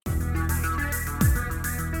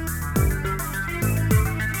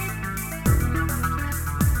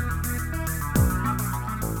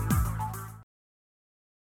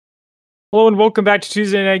Hello and welcome back to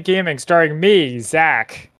Tuesday Night Gaming, starring me,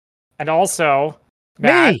 Zach, and also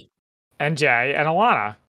Matt, Me and Jay, and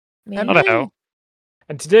Alanna. and Hello. me.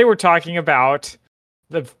 And today we're talking about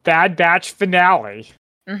the Bad Batch finale,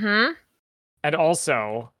 Mm-hmm. and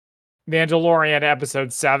also Mandalorian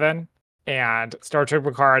Episode 7 and Star Trek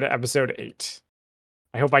Picard Episode 8.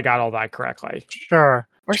 I hope I got all that correctly. Sure.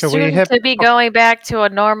 We're Should soon we hit? to be going back to a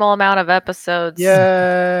normal amount of episodes.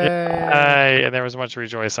 Yay! And there was much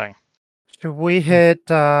rejoicing. Should we hit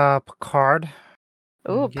Picard?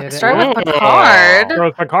 Ooh, Get it? start with Ooh. Picard. So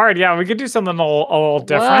with Picard, yeah, we could do something a little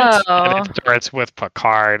different. Whoa. And it starts with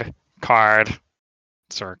Picard.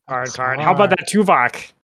 Sir. Card. How about that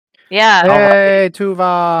Tuvok? Yeah. Hey,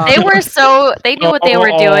 Tuva. They were they knew what they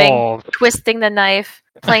were doing. Oh, Twisting the knife,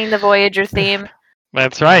 playing the Voyager theme.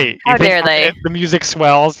 that's right. How You think dare they? The music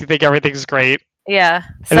swells. You think everything's great. Yeah.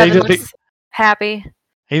 And they Seven just looks happy.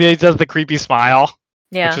 He does the creepy smile,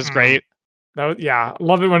 Yeah. which is great. Yeah,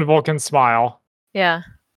 love it when Vulcans smile. Yeah.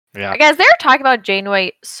 Yeah. Guys, they're talking about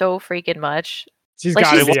Janeway so freaking much. She's Like,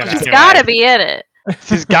 got to she's be in she's it. got- gotta be in it.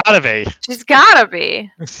 She's gotta be. She's gotta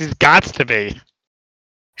be. She's got to be.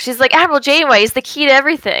 She's like, Admiral Janeway is the key to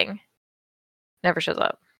everything. Never shows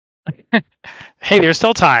up. Hey, there's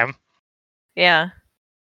still time. Yeah.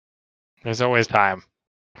 There's always time.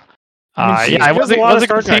 I mean, she Yeah, I does wasn't a lot of a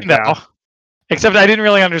Star good Trek scene though. now. Except I didn't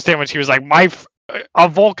really understand when she was like, a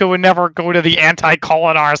Vulcan would never go to the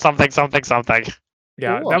anti-Kolinar something.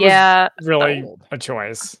 Yeah, Cool. that Yeah. was really Old. a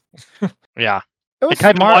choice. Yeah. It was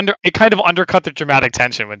It smart. kind of undercut the dramatic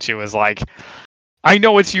tension when she was like, "I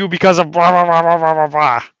know it's you because of blah blah blah blah blah blah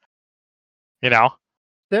blah." You know?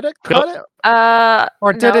 Did it cut it,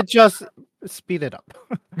 or did no. it just speed it up?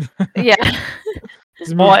 Yeah.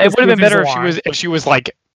 Well, it would have been better if she was like,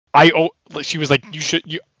 she was like,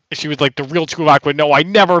 she was like the real Tuvok would know I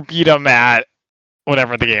never beat him at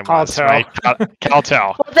whatever the game was, Calto. right?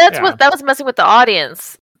 Calto. Well, that's Yeah. what that was messing with the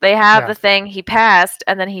audience. They have Yeah. the thing he passed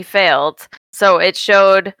and then he failed, so it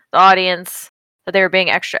showed the audience that they were being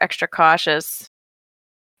extra cautious,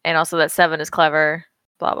 and also that Seven is clever.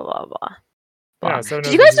 Blah blah blah blah. Yeah, blah. Seven Did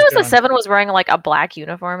knows you what guys she's notice that doing. Seven was wearing like a black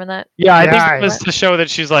uniform in that? Yeah, I think Yeah, it was to show that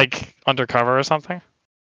she's like undercover or something,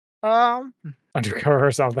 Undercover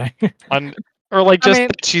or something. or like I just mean-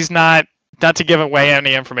 that she's not to give away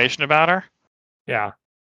any information about her. Yeah,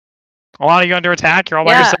 Alana, you under attack? You're all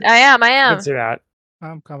by Yeah, yourself. I am. I can see that.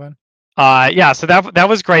 I'm coming. Yeah, so that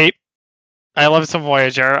was great. I love some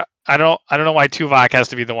Voyager. I don't know why Tuvok has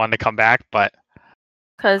to be the one to come back, but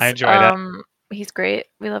Because I enjoyed it. he's great.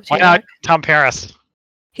 We love why Tuvok. not Tom Paris?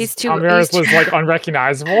 He's too. Tom Harris he's was too- like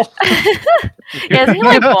unrecognizable. Yeah, is he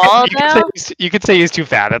like bald you, could now? say, you could say he's too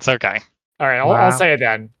fat. That's okay. All right, I'll Wow. say it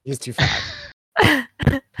then. He's too fat.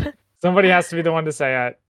 Somebody has to be the one to say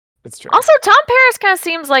it. It's true. Also, Tom Paris kind of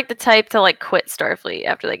seems like the type to like quit Starfleet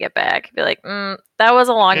after they get back. Be like, that was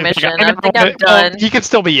a long He's like, mission. I I think I'm know, well, done. he could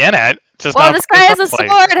still be in it. Just Well, not this for guy has a Starfleet.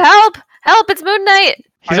 sword. Help! Help! It's Moon Knight.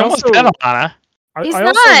 He's I almost also- dead, Alana. He's I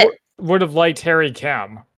also not. would have liked Harry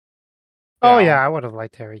Kim. Oh yeah, I would have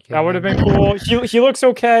liked Harry. That would have been cool. He looks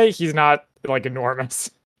okay. He's not like enormous.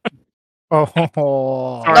 Oh, Sorry,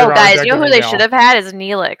 Oh, Robert, guys, that you know who could they be should Al. have had is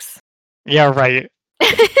Neelix. Yeah, right.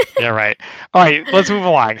 Yeah, right. All right, let's move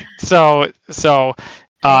along. So they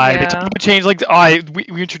Yeah. talk about change. Like, we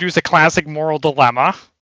introduced a classic moral dilemma,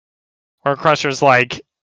 where Crusher's like,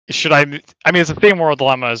 should I? I mean, it's the same moral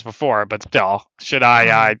dilemma as before, but still, should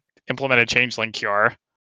I implement a changeling cure?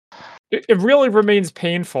 It really remains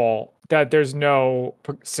painful that there's no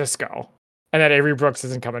Cisco and that Avery Brooks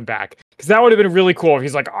isn't coming back. Because that would have been really cool if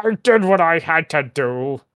he's like, I did what I had to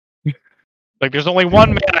do. Like, there's only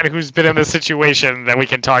one man who's been in this situation that we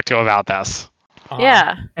can talk to about this.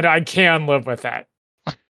 Yeah. And I can live with that.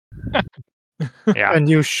 Yeah, and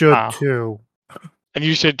you should Wow. too. and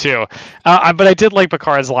you should too. But I did like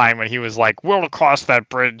Picard's line when he was like, "We'll cross that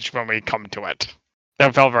bridge when we come to it."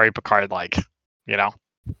 That felt very Picard-like, you know.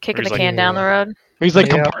 Kicking He's the like, can down the road. He's like,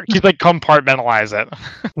 Yeah. he's like compartmentalize it.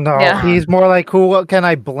 No, Yeah. he's more like, who can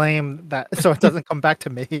I blame that so it doesn't come back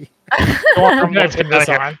to me? I'm gonna pin this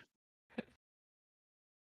on.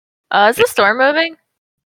 Is the storm moving?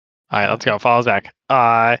 All right, let's go. Follow Zach.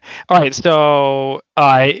 All right, so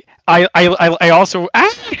I also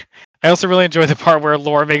really enjoy the part where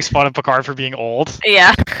Laura makes fun of Picard for being old.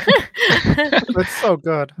 Yeah. It's so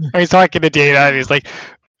good. He's talking to Data, and he's like,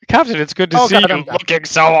 "Captain, it's good to Oh, see God, you I'm done. looking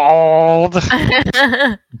so old."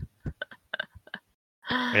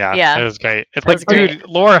 Yeah, Yeah. it was great. It's That was like, great. dude,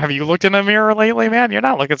 Laura, have you looked in the mirror lately, man? You're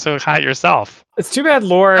not looking so hot yourself. It's too bad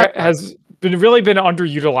Laura has really been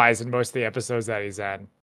underutilized in most of the episodes that he's in.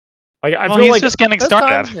 Like I Well, feel he's like just getting This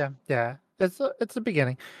started. time, yeah. It's the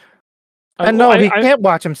beginning. And no, he can't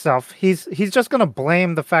watch himself. He's just gonna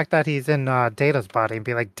blame the fact that he's in Data's body and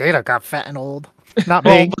be like, Data got fat and old, not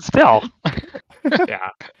Well, me. but still. Yeah.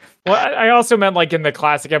 Well, I also meant like in the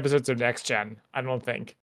classic episodes of Next Gen. I don't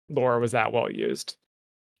think Laura was that well used.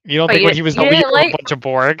 You don't But think you- when he was the you leader didn't of a like- bunch of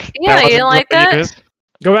Borg? Yeah, you didn't like wasn't that? used?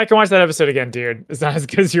 Go back and watch that episode again, dude. It's not as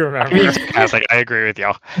good as you I remember. mean, it's classic. I agree with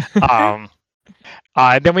you.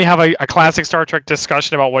 Then we have a classic Star Trek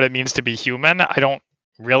discussion about what it means to be human. I don't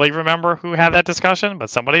really remember who had that discussion, but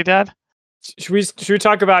somebody did. Should we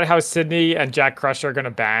talk about how Sydney and Jack Crusher are gonna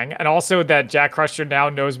bang, and also that Jack Crusher now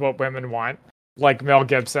knows what women want, like Mel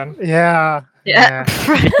Gibson. Yeah. Yeah.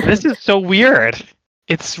 This is so weird.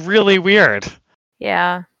 It's really weird.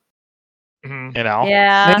 Yeah. Mhm. You know?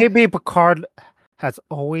 Yeah. Maybe Picard has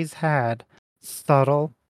always had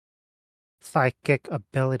subtle psychic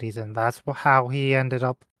abilities, and that's how he ended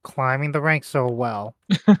up climbing the ranks so well.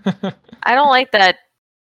 I don't like that.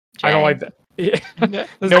 I don't Jay. like that. Yeah.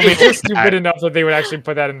 Nobody It's just likes that. stupid enough that they would actually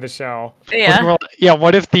put that in the show. Yeah. Well, yeah.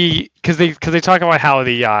 What if because they talk about how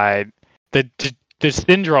the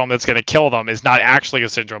syndrome that's going to kill them is not actually a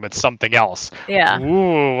syndrome; it's something else. Yeah.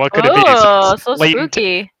 Ooh, what could it be? Oh, it's so latent,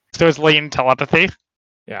 spooky. so it's latent telepathy.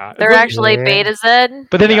 Yeah. They're It's like- actually Yeah. Beta Z.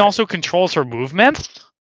 But then he Yeah. also controls her movements.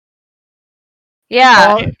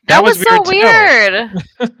 Yeah. Well, that was so too. weird.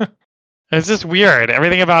 It's just weird.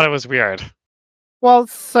 Everything about it was weird. Well,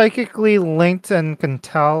 psychically linked and can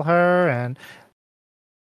tell her, and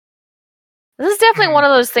This is definitely one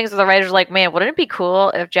of those things where the writers are like, man, wouldn't it be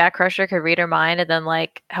cool if Jack Crusher could read her mind and then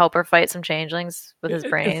like help her fight some changelings with his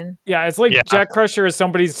brain? Yeah, it's like Yeah. Jack Crusher is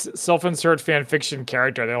somebody's self-insert fan fiction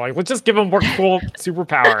character. They're like, let's just give him more cool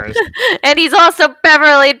superpowers. And he's also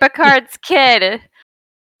Beverly Picard's kid.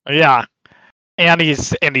 Yeah, and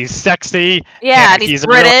he's sexy. Yeah, and he's a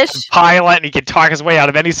real British. pilot, and he can talk his way out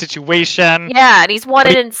of any situation. Yeah, and he's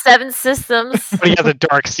wanted in 7 systems. But he has a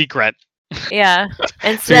dark secret. Yeah. So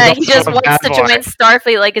Instead, he he's just also a wants bad to boy. join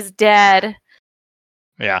Starfleet like his dad.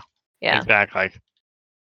 Yeah, Yeah. exactly.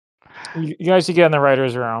 You guys should get in the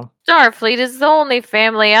writer's room. Starfleet is the only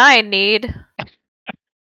family I need.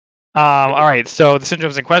 All right, so the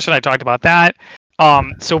syndromes in question, I talked about that.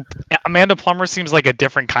 So Amanda Plummer seems like a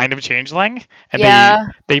different kind of changeling, and Yeah.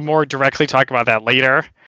 they more directly talk about that later.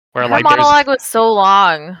 Where Her like monologue was so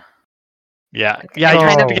long. yeah, I you kind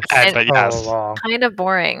can of- forget that, but yes. so long. Kind of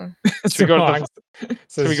boring. Should we go to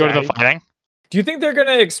So Should we go to the sad. fighting? Do you think they're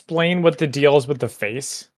gonna explain what the deal is with the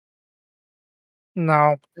face?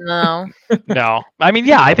 No. No. No, I mean,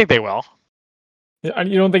 yeah, I think they will. You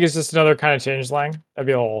don't think it's just another kind of changeling? That'd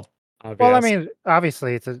be a little obvious. Well, I mean,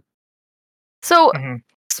 obviously, it's a So, Mhm.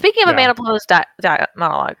 speaking of Yeah. Amanda Plummer's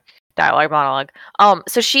dialogue,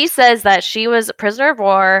 so she says that she was a prisoner of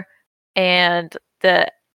war, and the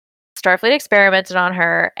Starfleet experimented on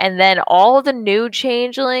her, and then all of the new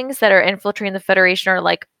changelings that are infiltrating the Federation are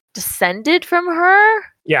like descended from her.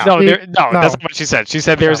 yeah. No, She- no, no. that's not what she said. She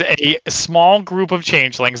said there's a small group of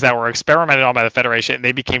changelings that were experimented on by the Federation, and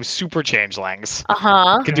they became super changelings.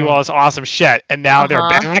 Uh-huh. Could do all this awesome shit, and now they're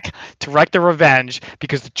Uh-huh. back to wreak their revenge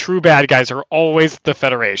because the true bad guys are always the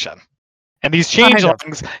Federation. And these Kind of.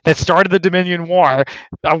 changelings that started the Dominion War,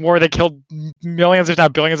 a war that killed millions, if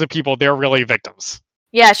not billions, of people, they're really victims.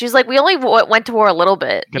 Yeah, she's like, we only went to war a little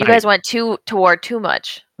bit. Good You night. guys went to war too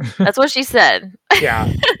much. That's what she said.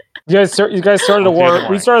 Yeah. You guys started the I'll do war. the We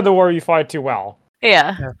war. started the war. You fought too well.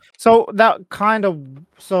 Yeah. so that kind of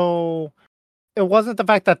so. It wasn't the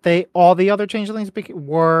fact that all the other changelings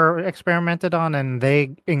were experimented on and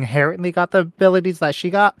they inherently got the abilities that she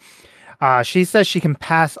got. She says she can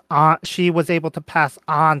pass on. She was able to pass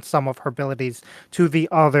on some of her abilities to the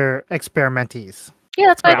other experimentees. Yeah,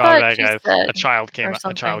 that's what I About thought that, she guys. said. A child came. or A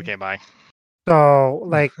child something. came by.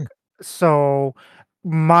 So, so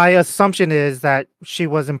my assumption is that she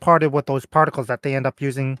was imparted with those particles that they end up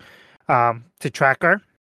using to track her.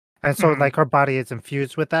 And so, Mhm. her body is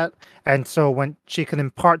infused with that. And so, when she can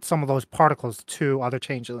impart some of those particles to other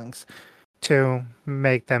changelings to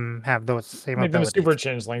make them have those same Make them abilities. super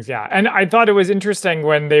changelings, yeah. And I thought it was interesting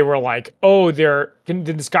when they were like, "Oh, they're can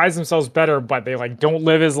disguise themselves better, but they like don't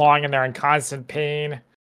live as long and they're in constant pain."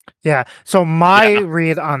 Yeah. So, my Yeah.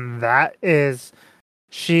 read on that is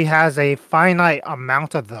she has a finite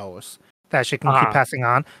amount of those that she can keep Uh-huh. passing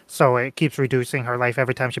on. So it keeps reducing her life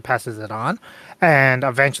every time she passes it on. And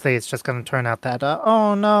eventually it's just going to turn out that,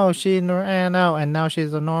 oh no, she ran out and now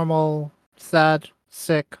she's a normal, sad,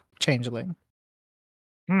 sick changeling.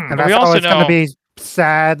 Hmm. And But we that's all also it's going to know- be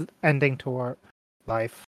sad ending to her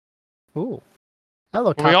life. Ooh.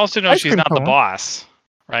 Hello, But we Top. also know ice she's cream not the cone. boss,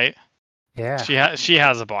 right? Yeah. She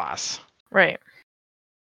has a boss. Right.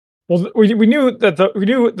 Well, we knew that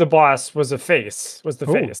the boss was the face. The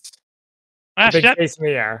Ooh. face. Ah, The big shit. face in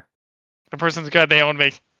the air. The person's good. They own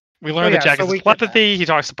me. We learned that yeah, Jack so has we get telepathy. He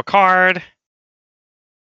talks to Picard.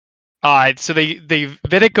 So they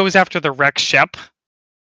Vidic goes after the wrecked ship.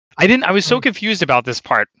 I was so confused about this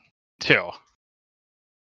part too.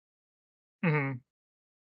 Mm-hmm.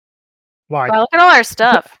 Why? Wow, look at all our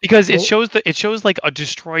stuff. Because it Well- shows like a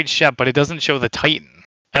destroyed ship, but it doesn't show the Titan.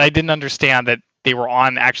 And I didn't understand that they were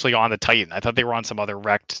actually on the Titan. I thought they were on some other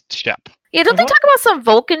wrecked ship. Yeah, don't they Uh-huh. talk about some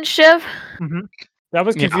Vulcan ship? Mhm. That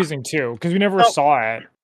was Yeah. confusing too, because we never Oh. saw it.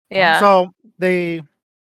 Yeah. So they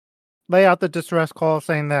lay out the distress call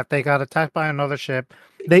saying that they got attacked by another ship.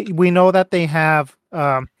 We know that they have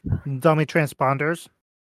dummy transponders,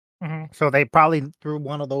 Mhm. so they probably threw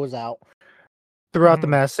one of those out. Threw out the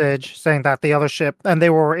Mhm. message saying that the other ship, and they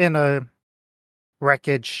were in a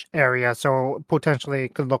wreckage area, so potentially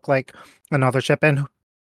it could look like another ship. And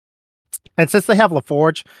since they have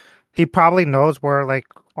LaForge, he probably knows where like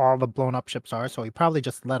all the blown up ships are, so he probably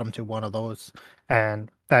just led them to one of those,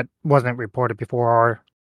 and that wasn't reported before, or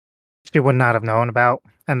she would not have known about,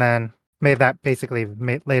 and then laid out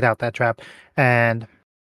that trap, and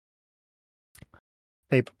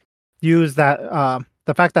they used that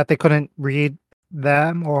the fact that they couldn't read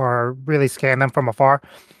them or really scan them from afar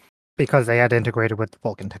because they had integrated with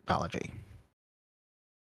Vulcan technology.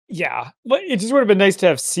 Yeah, but it just would have been nice to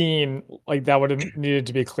have seen like that. Would have needed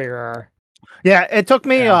to be clearer. Yeah, it took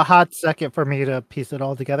me Yeah. a hot second for me to piece it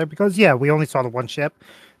all together because we only saw the one ship.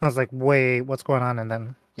 I was like, wait, what's going on? And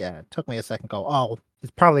then it took me a second to go, oh,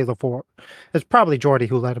 it's probably it's probably Geordi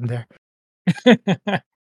who led him there.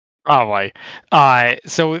 Probably.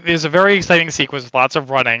 So there's a very exciting sequence with lots of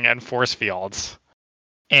running and force fields.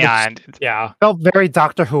 And Yeah. Felt very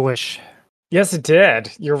Doctor Who-ish. Yes, it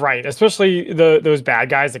did. You're right. Especially those bad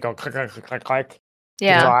guys that go click click click click click.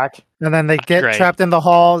 Yeah. Talk. And then they get Great. trapped in the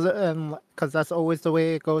halls, and because that's always the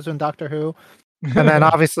way it goes in Doctor Who. And then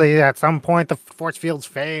obviously at some point the force fields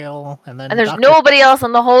fail, and then And there's Doctor- nobody else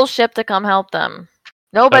on the whole ship to come help them.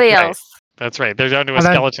 Nobody That's right. else. That's right. They're down to a And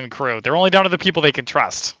then- skeleton crew. They're only down to the people they can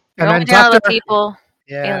trust. They're and only then down to Doctor, the people,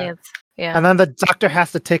 yeah, aliens. Yeah. and then the Doctor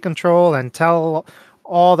has to take control and tell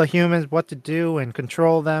all the humans what to do and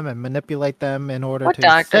control them and manipulate them in order What to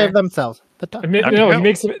Doctor? save themselves. The I Doctor. mean, Doctor no, Who. he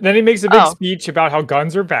makes a big Oh. speech about how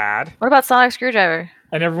guns are bad What about Sonic Screwdriver?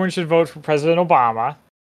 and everyone should vote for President Obama.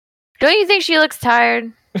 Don't you think she looks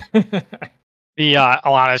tired? The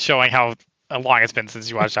Alanna is showing how long it's been since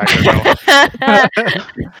you watched Doctor Who.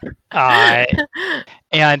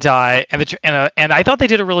 And I thought they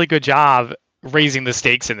did a really good job raising the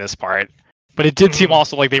stakes in this part, but it did seem Mhm.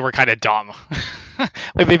 also like they were kind of dumb.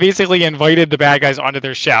 Like they basically invited the bad guys onto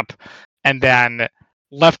their ship, and then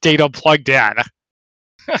left Data plugged in,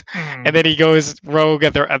 and then he goes rogue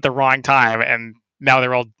at the wrong time, and now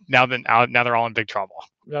they're all in big trouble.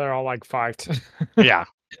 They're all like fucked. Yeah, Yeah.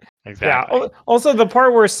 exactly. Also, the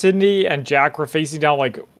part where Sydney and Jack were facing down,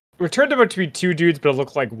 like, it turned out to be two dudes, but it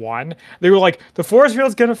looked like one. They were like, "The force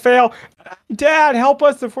field's gonna fail. Dad, help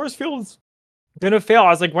us! The force field's gonna fail."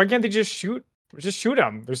 I was like, "Why can't they just shoot? Just shoot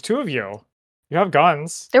them. There's two of you. You have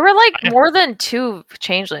guns." There were like more than 2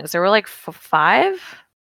 changelings. There were like 5.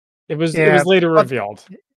 It was Yeah, later but- revealed.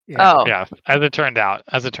 Oh. Yeah, as it turns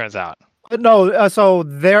out. No, so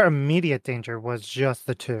their immediate danger was just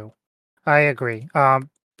the two. I agree.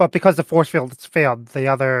 But because the force fields failed, the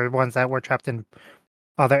other ones that were trapped in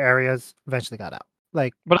other areas eventually got out.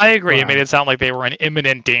 Like, But I agree. It Wow. made it sound like they were in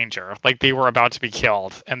imminent danger, like they were about to be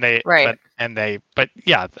killed, and they. Right. But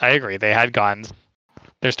yeah, I agree. They had guns.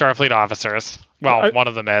 They're Starfleet officers. Well, I- one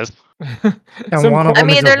of them is. And Some one of co- I them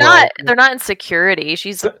mean, is a they're not rogue. they're not in security.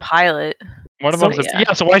 She's a pilot. One of So- them is. yeah.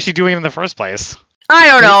 Yeah. So why is she doing it in the first place? I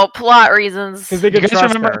don't know, plot reasons. Because they Do you could guys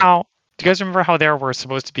trust remember her. how? Do you guys remember how there were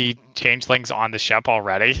supposed to be changelings on the ship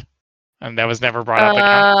already, and that was never brought up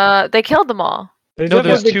again? They killed them all. They No,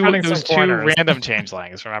 definitely those been cutting those some two corners. random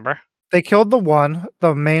changelings. Remember? They killed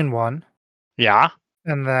the main one, Yeah.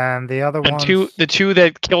 and then the other And one. the two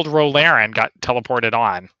that killed Rolaren got teleported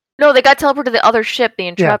on. No, they got teleported to the other ship, the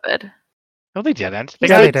Intrepid. No, they didn't.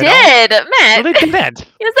 Yeah, They they did. did, No, Matt. they didn't.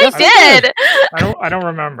 Yes, they Yes, they did. I don't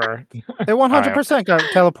remember. They 100% got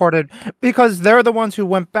teleported because they're the ones who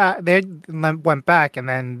went back. They went back, and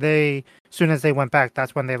then as soon as they went back,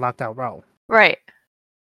 that's when they locked out Ro. Right.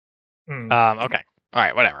 Hmm. Okay. All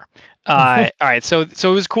right. Whatever. All right. So it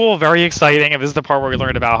was cool. Very exciting. And this is the part where we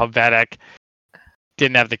learned about how Vedic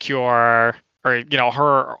didn't have the cure,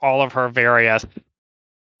 or all of her various,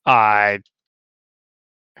 her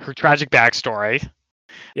tragic backstory.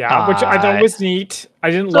 Yeah, which I thought was neat. I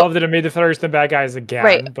didn't love that it made the Federation the bad guys again.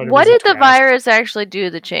 Right. But What did the virus actually do to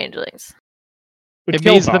the changelings? It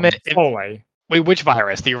makes them slowly. Wait, which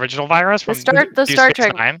virus? The original virus from the Star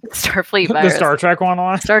Trek, Starfleet virus. The Star Trek one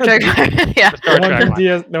on Star Trek. Yeah. The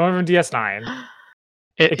one from DS9.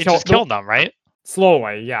 It just killed them, right?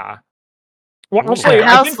 Slowly, yeah. Well, actually,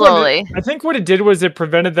 how slowly? I think what it did was it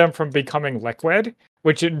prevented them from becoming liquid,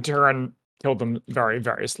 which in turn killed them very,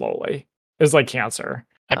 very slowly. It was like cancer.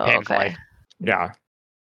 And painfully. Okay. Yeah.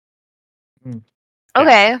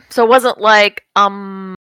 Okay, so it wasn't like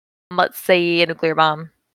let's say a nuclear bomb.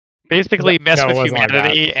 Basically, mess with it wasn't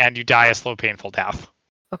humanity and you die a slow, painful death.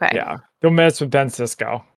 Okay. Yeah. Don't mess with Ben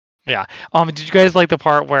Sisko. Yeah. Did you guys like the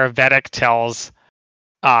part where Vedic tells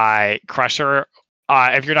Crusher,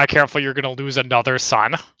 if you're not careful, you're gonna lose another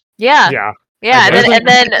son? Yeah. Yeah. Yeah, and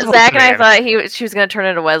then Zach and I thought she was gonna turn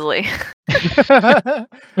into Wesley. That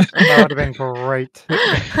would have been great.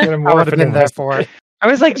 I would have been there for it. I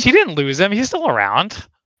was like, she didn't lose him. He's still around.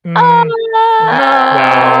 No.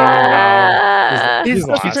 He's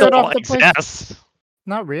the lost. spirit of the place. Yes.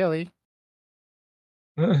 Not really.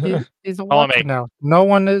 He's a Follow me. watcher now. No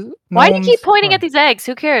one is. Why do you keep pointing at these eggs?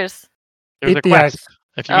 Who cares? There's a Eat the quest. eggs.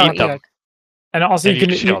 If you eat them, And also, then you can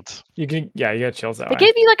get shields. you get shields that They way.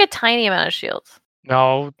 gave you like a tiny amount of shields.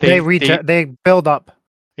 No, They build up.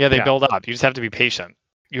 Yeah, they Yeah. build up. You just have to be patient.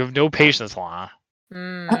 You have no patience, Lana.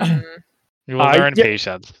 Mm. You will learn yeah.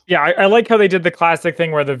 patience. Yeah, I like how they did the classic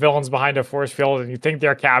thing where the villain's behind a force field and you think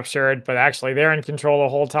they're captured, but actually they're in control the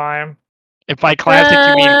whole time. If by classic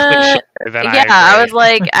you mean cliche, then Yeah, I I was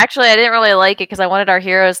like, actually, I didn't really like it because I wanted our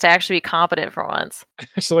heroes to actually be competent for once.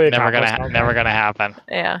 Actually, never gonna happen.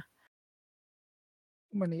 Yeah.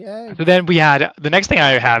 Many eggs. So then we had the next thing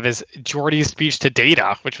I have is Geordi's speech to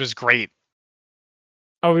Data, which was great.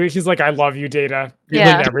 Oh, he's like, "I love you, Data." You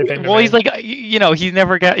Yeah. did everything. Well, he's like, he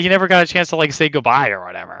never got a chance to like say goodbye or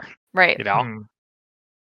whatever. Right. You know.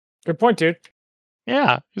 Good point, dude.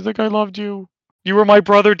 Yeah, he's like, I loved you. You were my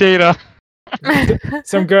brother, Data.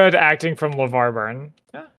 Some good acting from LeVar Burton.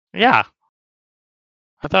 Yeah.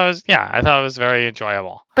 I thought it was very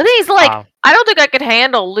enjoyable. But then he's like, I don't think I could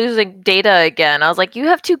handle losing Data again. I was like, you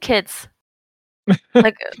have 2 kids.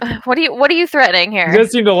 Like, what are you threatening here? He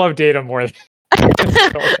does seem to love Data more.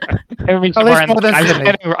 I'm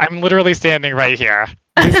literally standing right here.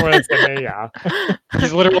 He's more than Sydney, yeah.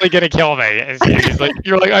 He's literally gonna kill me. And he's like,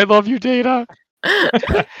 you're like, I love you, Data.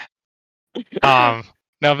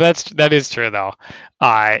 No, that is true though.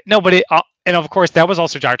 No, but and of course that was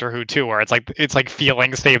also Doctor Who too, where it's like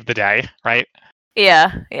feelings save the day, right?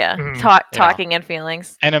 Yeah. Mhm. Talking and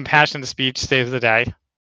feelings. And impassioned speech saves the day.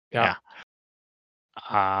 Yeah.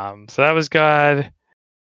 So that was good.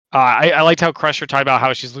 I liked how Crusher talked about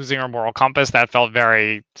how she's losing her moral compass. That felt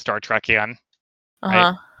very Star Trekian.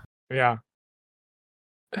 Uh-huh. Yeah.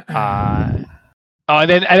 And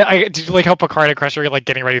then did you like how Picard and Crusher are like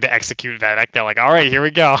getting ready to execute Vedic? They're like, all right, here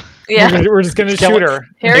we go. Yeah. We're just gonna shoot her.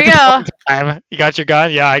 Here we go. You got your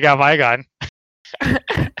gun? Yeah, I got my gun.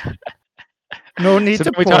 No need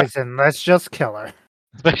to poison. Let's just kill her.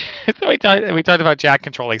 So we talked about Jack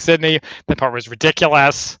controlling Sydney. That part was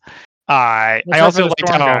ridiculous. I also liked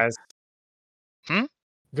how. Guys. You're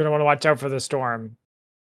gonna want to watch out for the storm.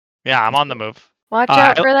 Yeah, I'm on the move. Watch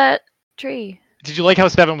out for that tree. Did you like how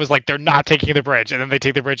Seven was like, they're not taking the bridge, and then they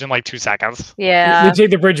take the bridge in like 2 seconds? Yeah. They take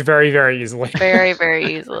the bridge very, very easily. Very,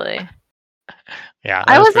 very easily. Yeah.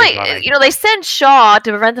 I was like, funny. They send Shaw to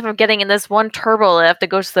prevent them from getting in this one turbo lift that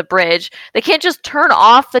goes to the bridge. They can't just turn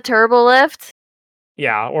off the turbo lift.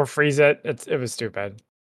 Yeah, or freeze it. It was stupid.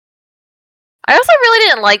 I also really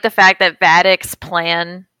didn't like the fact that Vadic's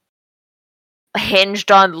plan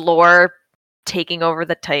hinged on Lore taking over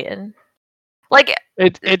the Titan. Like,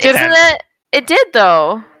 it didn't. It did,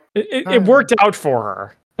 though. It worked out for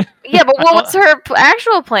her. Yeah, but what was her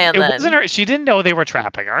actual plan then? It wasn't her. She didn't know they were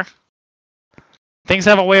trapping her. Things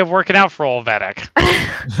have a way of working out for old Vedic.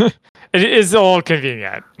 It is a little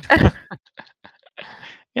convenient. I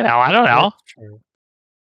don't know.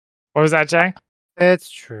 What was that, Jay? It's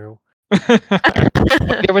true.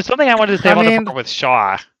 There was something I wanted to say about the part with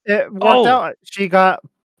Shaw. It worked out. She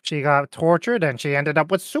got tortured and she ended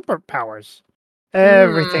up with superpowers.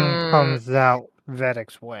 Everything comes out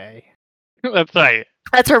Vedic's way. That's right.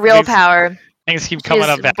 That's her real power. Things keep coming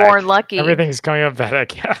up Vedic. Born lucky. Everything's coming up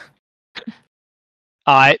Vedic, yeah.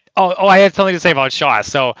 I had something to say about Shaw.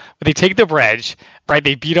 So when they take the bridge, right?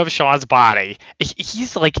 They beat up Shaw's body.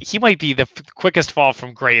 He's like, he might be the quickest fall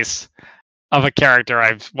from grace of a character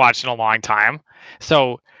I've watched in a long time.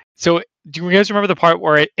 So do you guys remember the part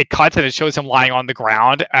where it cuts and it shows him lying on the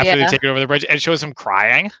ground after they take it over the bridge and it shows him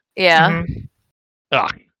crying? Yeah. Mm-hmm.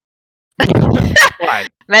 Ugh. What?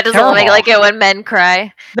 Matt doesn't like it when men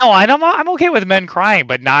cry. No, I'm okay with men crying,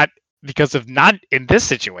 but not because of not in this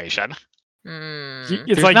situation. Mm. It's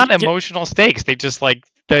There's like not emotional stakes. They just like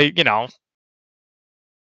he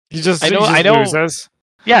just I know- loses.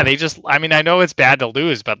 yeah, they just. I mean, I know it's bad to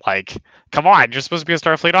lose, but like, come on, you're supposed to be a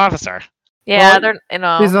Starfleet officer. Yeah, Well,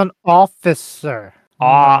 they're He's an officer.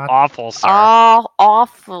 not- Awful, sir.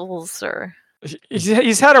 awful, sir.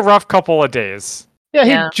 He's had a rough couple of days. Yeah, he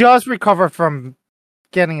Yeah. just recovered from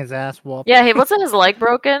getting his ass whooped. Yeah, he wasn't his leg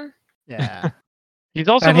broken. Yeah. He's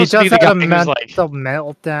also And he supposed to be just the had guy a who's like.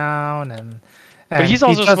 mental meltdown, and But he's he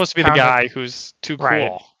also just supposed to be the found out- guy who's too cool,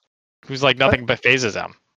 Right. who's like nothing but phases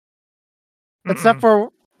him. except for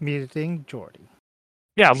meeting Jordy.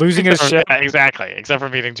 Yeah, losing his shit. Exactly, except for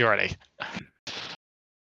meeting Geordi.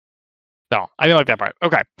 No, I didn't like that part.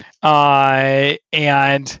 Okay.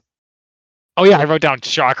 And oh yeah, I wrote down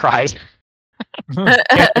Shaw cries.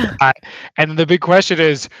 And the big question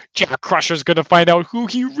is, Jack Crusher's gonna find out who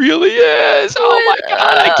he really is. Oh my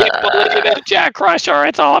god, I can't believe it. Jack Crusher.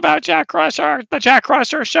 It's all about Jack Crusher. The Jack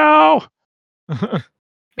Crusher show.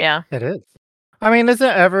 Yeah, It is. I mean, isn't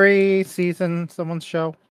every season someone's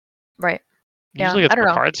show? right. Yeah, Usually it's I don't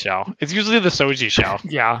know. Picard's show. It's usually the Soji show.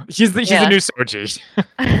 Yeah, he's the Yeah. new Soji.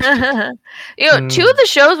 Two of the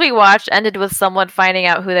shows we watched ended with someone finding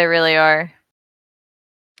out who they really are.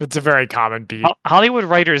 It's a very common beat. Hollywood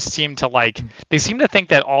writers seem to they seem to think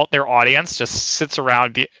that all their audience just sits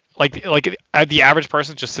around the average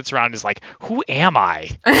person just sits around and is like, who am I?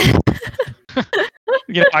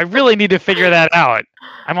 I really need to figure that out.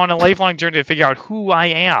 I'm on a lifelong journey to figure out who I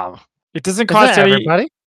am. It doesn't Is cost that any. everybody?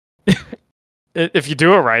 If you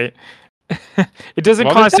do it right, it doesn't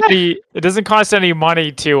What was cost that? any. It doesn't cost any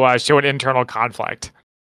money to show an internal conflict.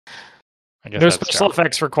 I guess No that's special true.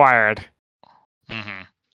 effects required. Mm-hmm.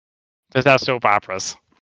 Just have soap operas.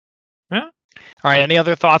 Yeah. All right. Any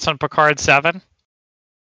other thoughts on Picard 7?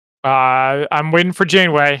 I'm waiting for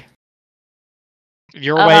Janeway.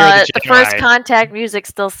 Your way or the The first Janeway? contact music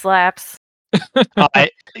still slaps.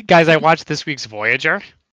 Guys, I watched this week's Voyager,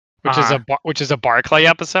 which Uh-huh. is a Barclay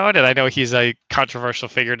episode, and I know he's a controversial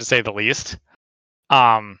figure to say the least.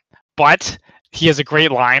 But he has a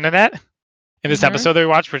great line in it in this Mhm. episode that we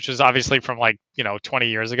watched, which is obviously from 20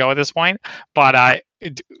 years ago at this point. But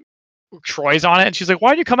Troy's on it, and she's like, "Why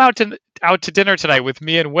did you come out to dinner tonight with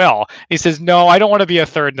me and Will?" He says, "No, I don't want to be a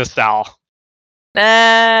third Nacelle."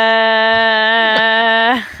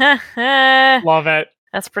 Love it.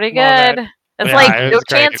 That's pretty Love good. It's Yeah, like it no was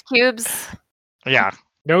great. chance cubes. Yeah,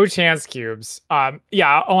 No chance cubes.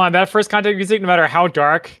 Yeah. On that first contact music, no matter how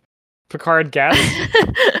dark Picard gets,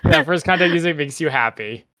 that first contact music makes you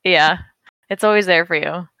happy. Yeah, it's always there for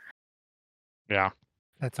you. yeah.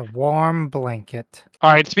 That's a warm blanket.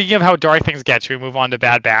 All right. Speaking of how dark things get, should we move on to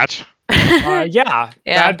Bad Batch? Yeah.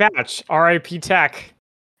 Yeah. Bad Batch. R.I.P. Tech.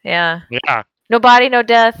 Yeah, Yeah. no body, no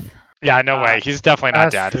death. Yeah. No way. He's definitely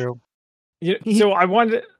not That's dead. true. So I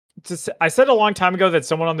wanted to. I said a long time ago that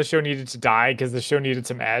someone on the show needed to die because the show needed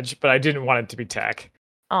some edge, but I didn't want it to be Tech.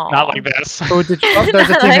 Oh, Not like this. Who did you? Oh, there's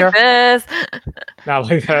a team like here. this. Not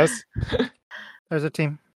like this. There's a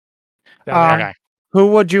team. Down there. Okay. Who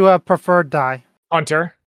would you have preferred die?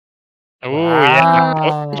 Hunter. Oh yeah.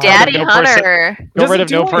 Wow. Daddy No person- Hunter. Get rid Doesn't of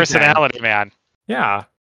do no anything. personality, man. Yeah.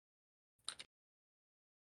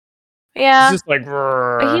 Yeah, He's just like.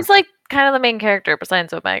 but he's like kind of the main character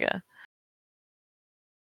besides Omega.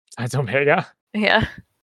 That's Omega. Yeah.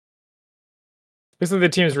 Looks like the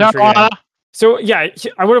team's No, retreating. So yeah,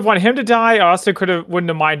 I would have wanted him to die. I also wouldn't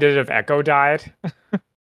have minded if Echo died.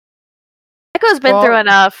 Echo's been Well- through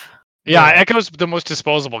enough. yeah, Yeah. Echo's the most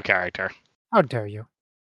disposable character. How dare you?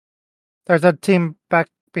 There's a team back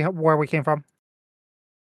where we came from.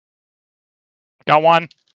 Got one.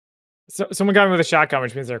 So someone got me with a shotgun,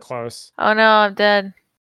 which means they're close. Oh no, I'm dead.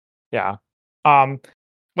 Yeah.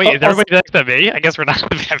 Wait, Oh, is everybody next to me? I guess we're not the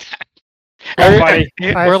Bad Batch. Everybody.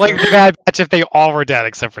 We're like the Bad Batch if they all were dead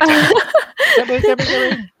except for Tim. Get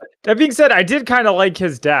me. That being said, I did kind of like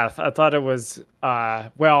his death. I thought it was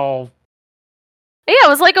well. Yeah, it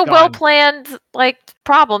was like a Gone. well-planned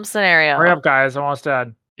problem scenario. Hurry up, guys! I'm almost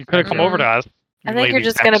dead. You could have come over to us. I you think you're lazy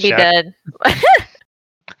just sack gonna of be shit. dead.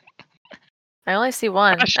 I only see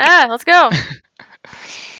one. Ah, shit. Let's go.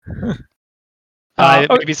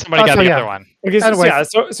 Maybe somebody got so the yeah. other one. Okay, so, Anyways.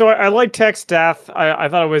 yeah, so I like Tech's death. I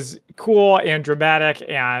thought it was cool and dramatic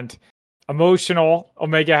and emotional.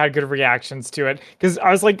 Omega had good reactions to it because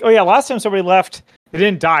I was like, oh yeah, last time somebody left, they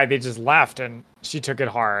didn't die, they just left, and she took it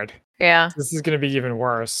hard. Yeah. This is gonna be even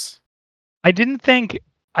worse. I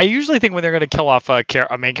usually think when they're going to kill off a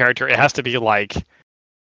main character, it has to be like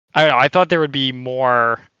I don't know. I thought there would be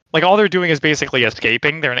more. Like all they're doing is basically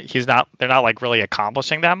escaping. They're not like really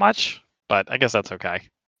accomplishing that much. But I guess that's okay.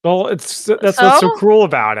 Well, that's what's so cruel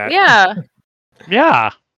about it. Yeah. Yeah.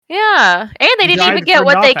 Yeah. And they didn't even died get for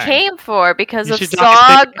what they nothing. came for because You of should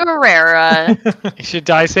Saw die. Gerrera. You should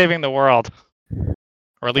die saving the world,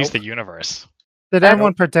 or at least the universe. Did I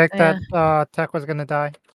anyone predict yeah. that Tech was gonna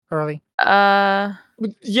die early?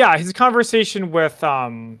 Yeah, his conversation with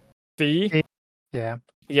Fee. Yeah.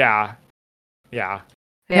 Yeah. Yeah.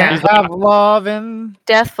 Can't have love and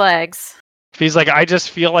Death flags. He's like, I just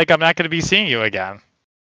feel like I'm not going to be seeing you again.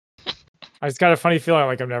 I just got a funny feeling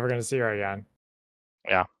like I'm never gonna see her again.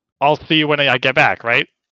 I'll see you when I get back, right?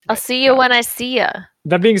 I'll see you when I see ya.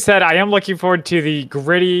 That being said, I am looking forward to the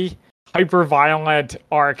gritty, hyper-violent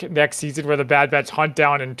arc next season where the Bad Batch hunt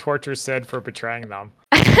down and torture Sid for betraying them.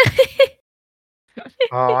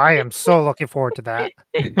 oh, I am so looking forward to that.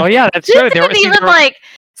 Oh yeah, that's Sid true. didn't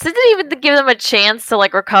even give them a chance to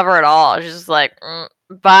like recover at all. She's just like,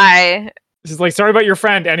 bye. She's like, sorry about your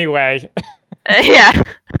friend anyway. Yeah.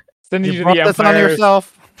 Sending you to brought the this on Empire.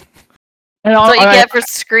 yourself. And That's what you get for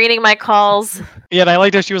screening my calls. Yeah, and I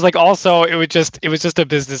liked how she was like, also, it was just a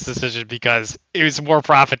business decision because it was more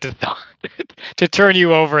profit to turn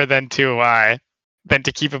you over than to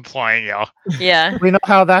keep employing you. Yeah. We know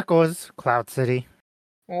how that goes, Cloud City.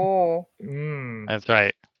 Oh. That's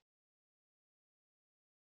right.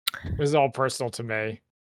 This is all personal to me.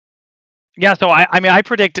 Yeah, so I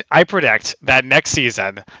predict that next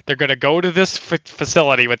season they're going to go to this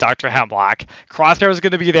facility with Dr. Hemlock. Crosshair is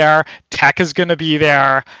going to be there, Tech is going to be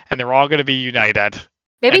there, and they're all going to be united.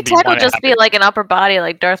 Maybe Tech will just be like an upper body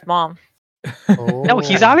like Darth Maul. Oh. No,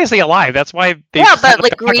 he's obviously alive. That's why they Yeah, set but up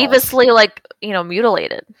like the battles. grievously like,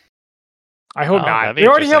 mutilated. I hope Oh, not. that'd be They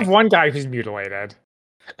already have interesting. one guy who's mutilated.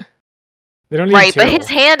 They don't need Right, two. but his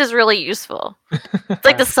hand is really useful. It's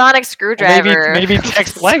like the sonic screwdriver. Maybe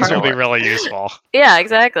Tech's legs will be Star-Lord. really useful. Yeah,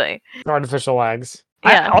 exactly. Artificial legs.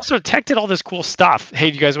 Yeah. Also, Tech did all this cool stuff. Hey,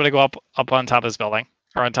 do you guys want to go up on top of this building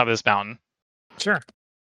or on top of this mountain? Sure.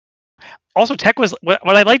 Also, Tech was what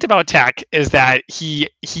I liked about Tech is that he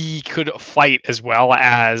could fight as well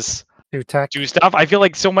as Do Tech. do stuff. I feel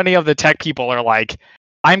like so many of the Tech people are like,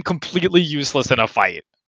 I'm completely useless in a fight.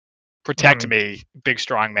 Protect me, big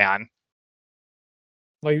strong man.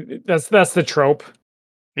 Like that's the trope.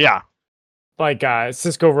 Yeah. Like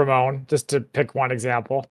Cisco Ramon, just to pick one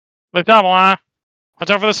example. Let's go, Alanna. Watch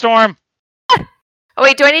out for the storm. Oh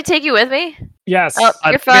wait, do I need to take you with me? Yes. Oh,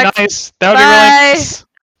 you're That'd be fucked. nice. That would be Bye. really nice.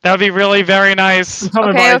 That would be really very nice. Coming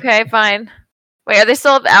Okay, by. okay, fine. Wait, are they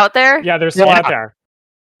still out there? Yeah, they're still Yeah. out there.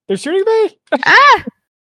 They're shooting me. Ah!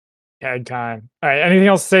 Head time. All right. Anything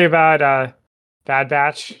else to say about Bad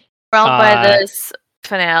Batch? Whelmed by this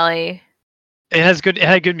finale. It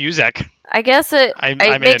had good music. I guess it I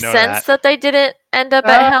made a makes note of sense that they didn't end up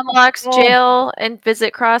at Hemlock's oh. jail and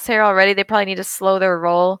visit Crosshair already. They probably need to slow their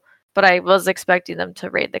roll, but I was expecting them to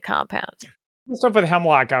raid the compound. The stuff with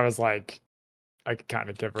Hemlock, I was like, I could kind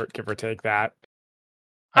of give or take that.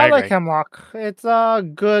 I like agree. Hemlock. It's a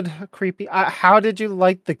good, creepy. How did you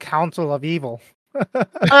like the Council of Evil? Critic!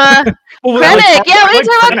 Well, Yeah, we need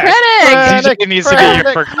to talk about Critic! DJ needs to be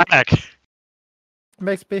here for Critic.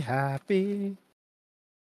 Makes me happy.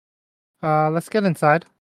 Let's get inside.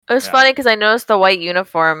 It was funny because I noticed the white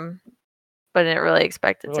uniform, but I didn't really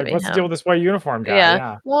expect it to Like, be what's the him. deal with this white uniform guy? Yeah.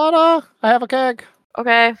 Yeah. Water. I have a keg.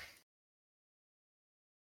 Okay.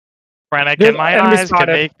 Critic Good in my enemy eyes spotted.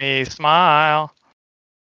 can make me smile.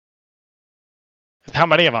 How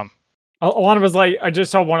many of them? Alanna was like, I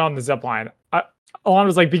just saw one on the zip line. Alanna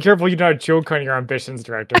was like, be careful you don't choke on your ambitions,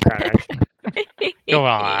 Director Krennic. Go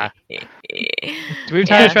on. Do we have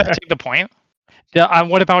time to try to take the point? Yeah.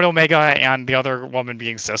 What about Omega and the other woman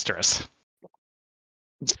being sisters?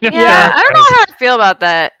 Yeah, I don't know how I feel about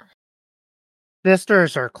that.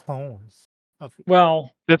 Sisters are clones.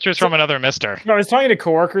 Well, Sisters from another mister. I was talking to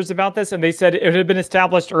coworkers about this, and they said it had been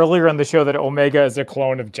established earlier in the show that Omega is a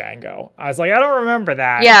clone of Django. I was like, I don't remember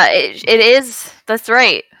that. Yeah, it is. That's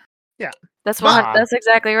right. Yeah. That's Nah. that's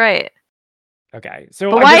exactly right. Okay. So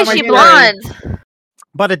But I why get is my she theory. blonde?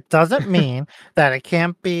 But it doesn't mean that it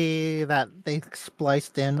can't be that they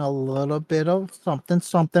spliced in a little bit of something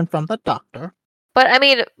from the doctor. But I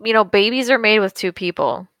mean, babies are made with two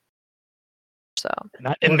people. So And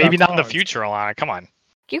What maybe about not in the clones? future, Alana. Come on.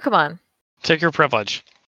 you come on. Take your privilege.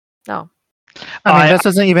 No. I mean, I- this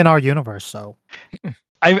isn't even our universe, so.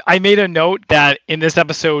 I made a note that in this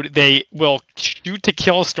episode they will shoot to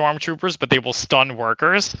kill stormtroopers, but they will stun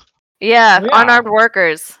workers. Yeah, Yeah. unarmed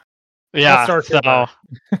workers. Yeah, Star so Trooper.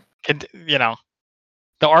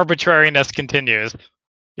 the arbitrariness continues.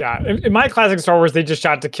 Yeah, in my classic Star Wars, they just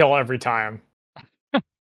shot to kill every time.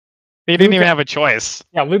 They didn't even have a choice.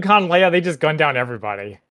 Yeah, Luke, Han, Leia, they just gunned down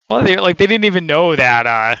everybody. Well, they didn't even know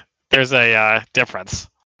that there's a difference.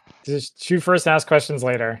 Just shoot first and ask questions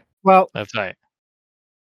later. Well, That's right.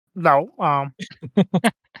 no.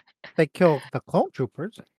 They kill the clone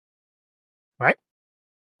troopers, right?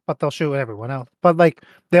 But they'll shoot everyone else. But like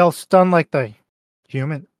they'll stun like the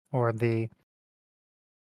human or the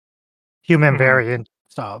human Mhm. variant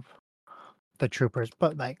of the troopers,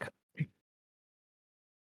 but like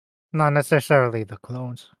not necessarily the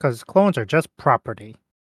clones, because clones are just property.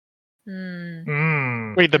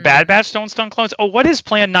 Hmm. Wait, the Bad Batch don't stun clones? Oh, what is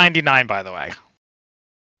Plan 99, by the way?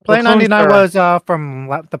 Plan clones 99 are- was from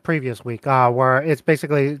the previous week, where it's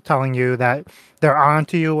basically telling you that they're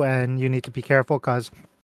onto you and you need to be careful because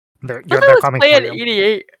they're coming Plan for you.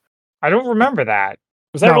 88. I don't remember that.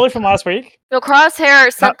 Was that No. really from last week? No,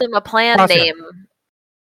 Crosshair sent them a plan Crosshair. name.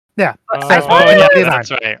 Yeah. Oh, I Oh, thought yeah, it was,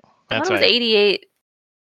 that's right. I thought That's it was right. 88.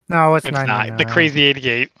 No, it's It's 99. not. The crazy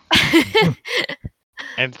 88.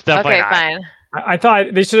 And it's definitely Okay, not. fine. I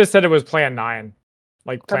thought they should have said it was Plan 9.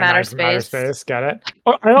 Like From Plan 9 outer from outer space. space. Get it?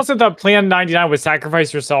 Oh, I also thought Plan 99 was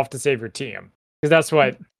sacrifice yourself to save your team. Because that's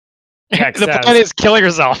what Tech The says. plan is kill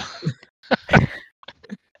yourself.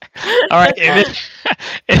 All right.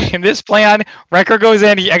 In this plan, Wrecker goes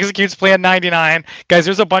in. He executes Plan 99. Guys,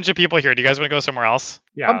 there's a bunch of people here. Do you guys want to go somewhere else?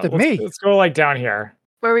 Yeah, Come to me. let's go like down here.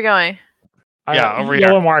 Where are we going? Yeah, over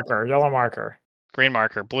yellow here. marker. Yellow marker. Green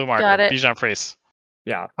marker, blue marker, Got it. Bijan Freeze.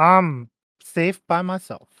 Yeah. I'm safe by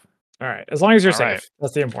myself. All right. As long as you're All safe. right.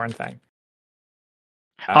 That's the important thing.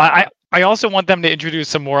 I also want them to introduce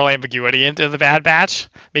some moral ambiguity into the Bad Batch.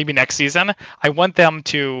 Maybe next season. I want them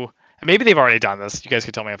to. Maybe they've already done this. You guys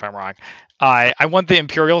can tell me if I'm wrong. I want the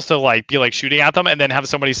Imperials to be shooting at them, and then have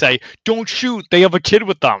somebody say, "Don't shoot. They have a kid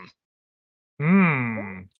with them."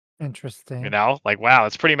 Interesting. You know, wow,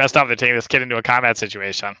 it's pretty messed up. They're taking this kid into a combat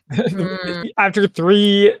situation. After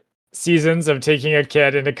 3 seasons of taking a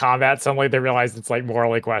kid into combat, suddenly they realize it's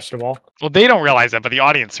morally questionable. Well, they don't realize it, but the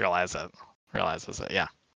audience realizes it. Yeah.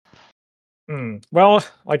 Well,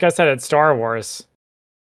 like I said, it's Star Wars.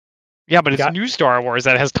 Yeah, but it's new Star Wars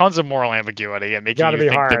that has tons of moral ambiguity and making Gotta you be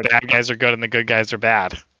think hard. the bad guys are good and the good guys are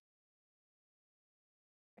bad.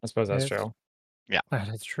 I suppose that's Yes. true. That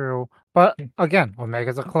is true. But again,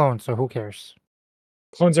 Omega's a clone, so who cares?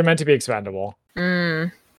 Clones are meant to be expendable.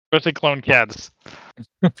 Especially clone kids.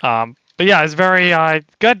 But yeah, it's very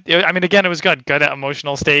good. I mean, again, it was good. Good at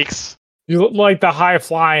emotional stakes. You like the high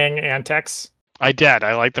flying antics. I did.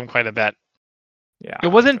 I liked them quite a bit. Yeah. It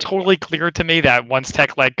wasn't totally clear to me that once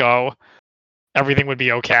Tech let go, everything would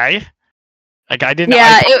be okay. I didn't.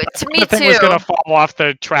 Yeah, I thought to me the thing was too. gonna fall off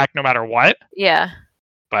the track no matter what. Yeah.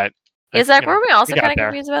 But Zach, were we also got kind of there.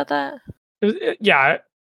 confused about that? Yeah.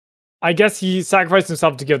 I guess he sacrificed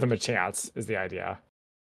himself to give them a chance, is the idea.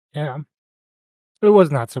 Yeah. It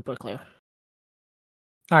was not super clear.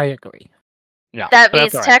 I agree. Yeah. That but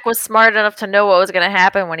means that's all right. Tech was smart enough to know what was going to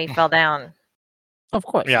happen when he fell down. Of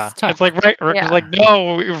course. Yeah, Tech. it's Rick Yeah. is like,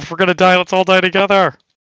 no, if we're gonna die, let's all die together.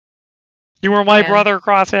 You were my Yeah. brother,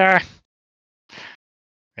 Crosshair.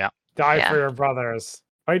 Die Yeah. for your brothers.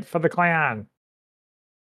 Fight for the clan.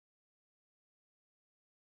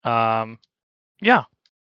 Yeah.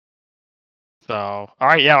 So, all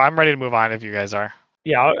right, yeah, I'm ready to move on if you guys are.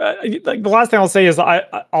 Yeah, the last thing I'll say is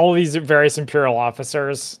all these various Imperial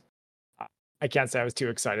officers, I can't say I was too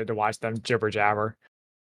excited to watch them jibber jabber.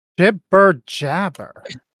 Jibber jabber.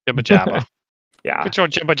 Jibba jabba. Yeah. Good show,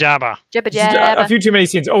 jibba jabba. Jibba Just jabba. a few too many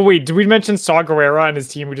scenes. Oh wait, did we mention Saw Gerrera and his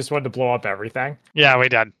team who just wanted to blow up everything? Yeah, we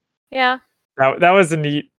did. Yeah. That was a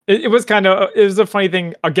neat. It was a funny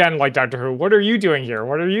thing again, like Doctor Who. What are you doing here?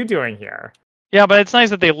 What are you doing here? Yeah, but it's nice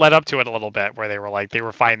that they led up to it a little bit, where they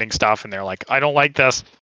were finding stuff, and they're like, I don't like this.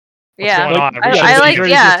 What's Yeah. going on? I the like-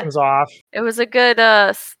 security yeah. systems off. It was a good,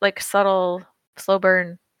 subtle, slow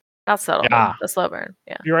burn. Not subtle, Yeah. but a slow burn.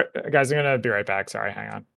 Yeah. Be right, guys. I'm gonna be right back. Sorry, hang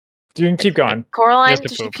on. You can keep going. Coraline, Yes, to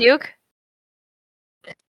did she poop. puke?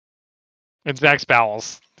 It's Zach's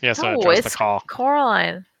bowels. He has to No, address the it's call.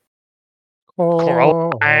 Coraline.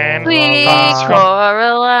 Coraline. Sweet Comes from-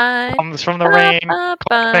 Coraline. Comes from the rain, Ba,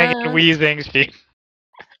 ba, coughing ba. and wheezing. She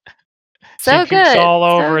So pukes good. all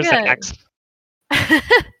so over good. Zach's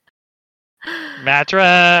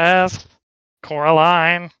mattress.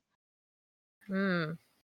 Coraline. Hmm.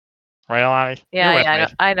 Right, Alani? Yeah, You're with yeah,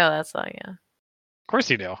 me. I know that song. Yeah, of Of course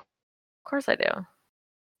you do. course I do.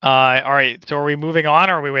 All right. So are we moving on,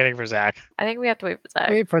 or are we waiting for Zach? I think we have to wait for Zach.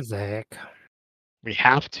 Wait for Zach. We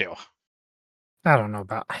have to. I don't know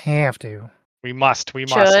about have to. We must.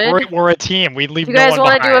 Should. We're a team. We leave You no guys one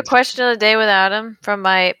want to do a behind. question of the day without him from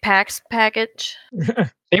my PAX package?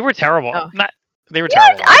 They were terrible. Oh. They were Yeah,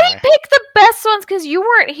 terrible. I Anyway. picked the best ones because you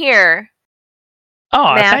weren't here.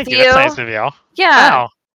 Oh, thank you. That's nice of you. Yeah. Wow.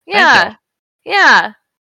 Yeah. Yeah.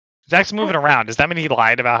 Jack's moving around. Does that mean he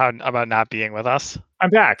lied about not being with us? I'm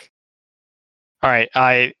back. All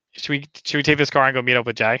right. Should we take this car and go meet up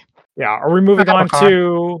with Jay? Yeah. Are we moving I have a on car.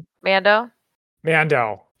 to Mando.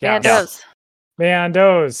 Mando? Yes. Mandos.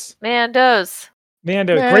 Mandos. Mandos.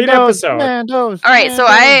 Mandos. Great episode. Mandos. All right, so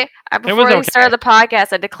I before was we started the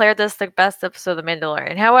podcast, I declared this the best episode of The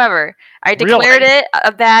Mandalorian. However, I declared Really? it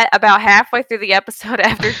that about halfway through the episode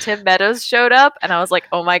after Tim Meadows showed up, and I was like,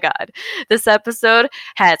 "Oh my god, this episode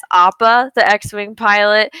has Appa, the X-wing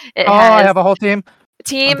pilot. It I has have a whole team.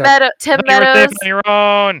 Tim I'm dead. Meadows. You were safe on your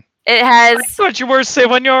own. It I has thought you were safe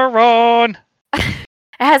on your own. it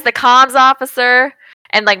has the comms officer,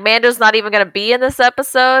 and like Mando's not even gonna be in this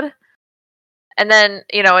episode." And then,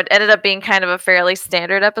 it ended up being kind of a fairly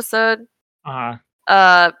standard episode. Uh-huh.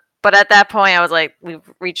 But at that point, I was like, we've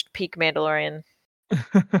reached peak Mandalorian.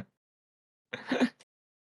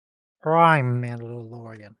 Prime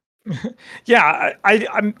Mandalorian. Yeah,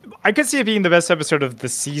 I could see it being the best episode of the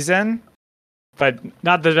season, but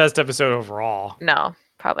not the best episode overall. No,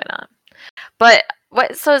 probably not. But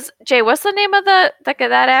Jay, what's the name of that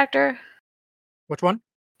actor? Which one?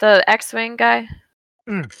 The X-Wing guy?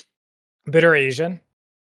 Bitter Asian.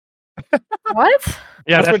 What?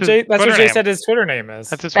 Yeah, that's what Jay name. said his Twitter name is.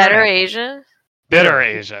 That's his Better name. Asian? Bitter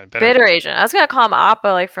Asian. Bitter Asian. I was gonna call him Appa,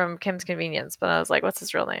 like from Kim's Convenience, but I was like, what's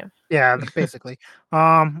his real name? Yeah, basically.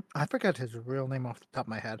 I forgot his real name off the top of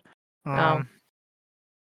my head.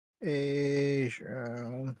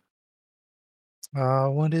 Asian.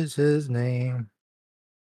 What is his name?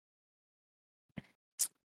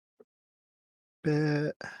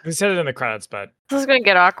 We said it in the credits, but This is gonna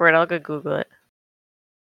get awkward. I'll go Google it.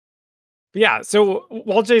 yeah. So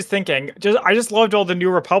while Jay's thinking, I just loved all the New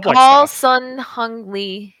Republic Paul stuff. Sun Hung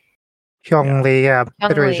Lee. Hyung Lee, yeah.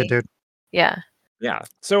 Bitter Lee. Asian dude. Yeah. Yeah.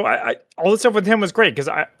 So I all the stuff with him was great because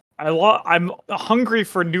I'm hungry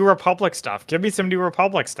for New Republic stuff. Give me some New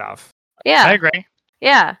Republic stuff. Yeah. I agree.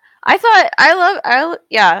 Yeah.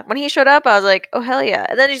 When he showed up, I was like, oh, hell yeah.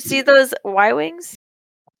 And then you see those Y-Wings?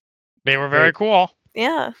 They were very cool.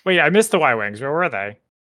 Yeah. Wait, I missed the Y-Wings. Where were they?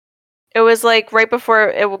 It was like right before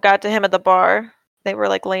it got to him at the bar. They were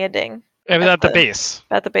like landing. It was at the base.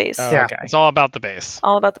 At the base. Oh, Yeah. okay. It's all about the base.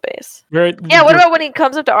 All about the base. What about when he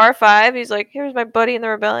comes up to R5? He's like, here's my buddy in the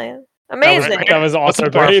rebellion. Amazing. That was also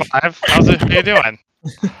What's up, great. R5? How's it? How you doing?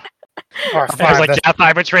 I was like, Death,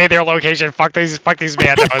 I betrayed their location. Fuck these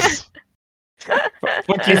Mandos.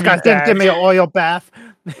 These guys didn't give me an oil bath.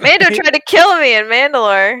 Mando tried to kill me in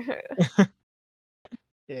Mandalore.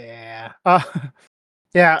 Yeah.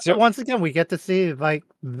 Yeah. So- once again, we get to see like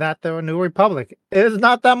that the New Republic is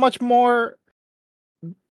not that much more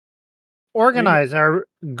organized or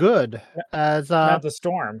good as Not the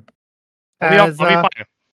storm. I'll be fine.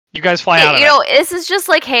 You guys fly out of it. This is just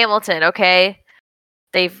like Hamilton, okay?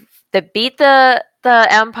 They beat the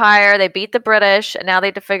Empire, they beat the British, and now they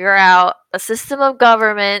have to figure out a system of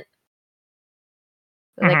government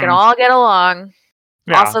that they can all get along.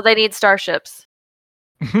 Yeah. Also, they need starships.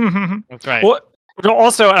 That's right. Well,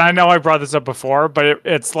 also, and I know I brought this up before, but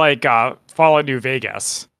it's like Fallout New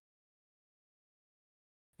Vegas,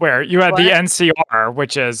 where you had the NCR,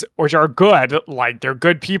 which are good, like they're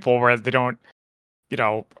good people, where they don't,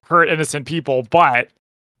 hurt innocent people, but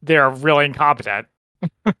they're really incompetent.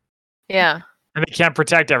 Yeah. And they can't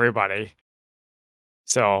protect everybody.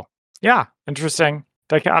 So, yeah, interesting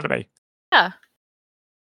dichotomy. Yeah.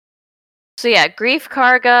 So yeah, Grief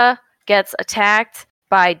Karga gets attacked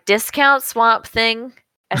by Discount Swamp Thing,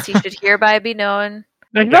 as he should hereby be known.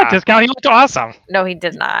 No, he's not Discount. He looked awesome. No, he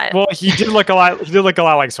did not. Well, he did look a lot. He did look a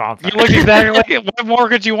lot like Swamp Thing. He looked exactly like it. What more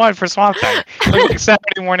could you want for Swamp Thing? Like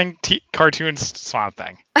Saturday morning cartoons Swamp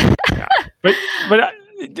Thing. Yeah. But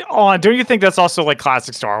don't you think that's also like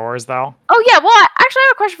classic Star Wars, though? Oh yeah. Well, actually, I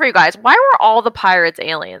have a question for you guys. Why were all the pirates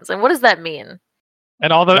aliens, and what does that mean?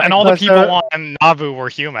 And all the people on Naboo were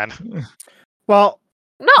human. Well,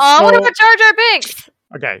 No, what about Jar Jar Binks?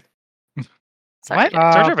 Okay. Sorry. What?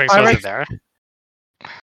 Jar Jar Binks wasn't there.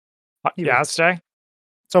 Yes, Jay?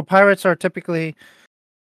 So pirates are typically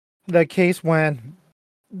the case when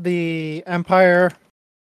the Empire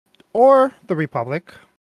or the Republic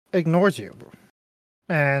ignores you.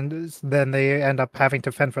 And then they end up having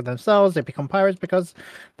to fend for themselves. They become pirates because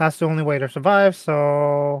that's the only way to survive.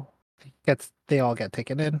 So they all get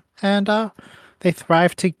taken in. And they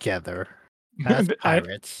thrive together as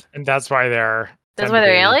pirates. And that's why they're That's tend why to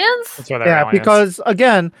they're be. aliens? That's why they're Yeah, aliens. because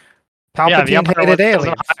again, Yeah, the Palpatine Empire hated doesn't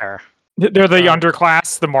aliens. hire. They're the Uh,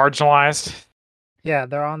 underclass, the marginalized. Yeah,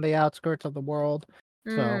 they're on the outskirts of the world.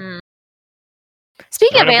 So Hmm.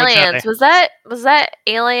 Speaking Right of up with aliens, Jenny. was that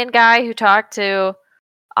alien guy who talked to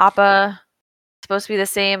Appa supposed to be the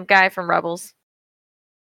same guy from Rebels?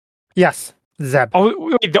 yes, Zeb. Oh,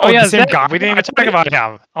 wait, Oh yeah, the same Zeb. guy. We didn't I even thought talk it- about him.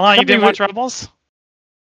 Alanna, you thought he didn't was- watch Rebels?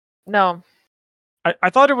 No.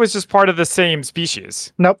 I thought it was just part of the same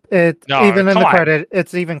species. Nope. It's No, even in come the on. credit.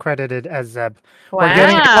 It's even credited as Zeb. Wow. We're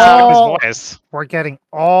getting His all. voice. We're getting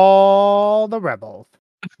all the rebels.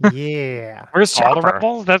 Yeah. Where's All the Chopper?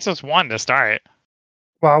 rebels? That's just one to start.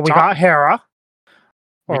 Well, we Chop- got Hera.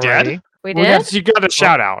 We did? already. We Well, did? yes. You got a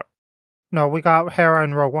shout out. No, we got Hera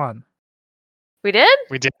in Rogue One. We did?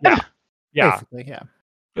 We did. Yeah. Yeah. Basically, yeah.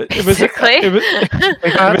 It was. Basically. It was.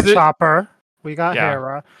 We got was it- Chopper. We got Yeah.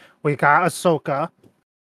 Hera. We got Ahsoka.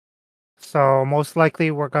 So most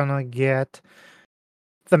likely we're gonna get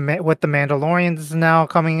with the Mandalorians now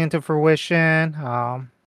coming into fruition.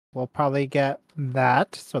 We'll probably get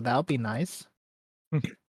that. So that'll be nice.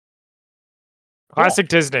 Classic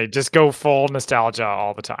Disney. Just go full nostalgia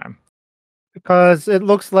all the time. Because it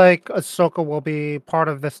looks like Ahsoka will be part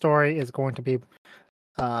of the story is going to be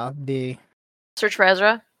the Search for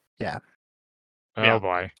Ezra? Oh Yeah.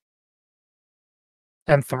 boy.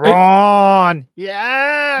 and Thrawn.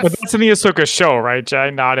 Yes. But that's in the Ahsoka show, right,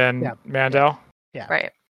 Jay? Not in Yeah. Mando.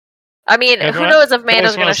 Right. I mean, Yeah, who but- knows if but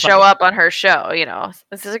Mando's this going to was show like- up on her show, you know?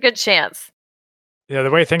 This is a good chance. Yeah, the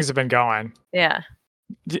way things have been going. Yeah.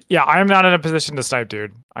 Yeah, I am not in a position to snipe,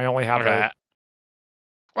 dude. I only have Okay. a.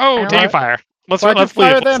 Whoa, I taking like- fire. Let's Why'd you leave.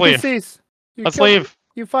 fire the Let's leave. NPCs? You Let's killed- leave.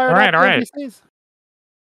 You fired Alright, up the alright. NPCs.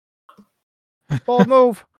 Bold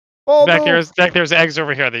move. Bold Back move. there's eggs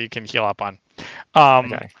over here that you can heal up on.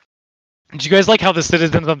 Okay. Did you guys like how the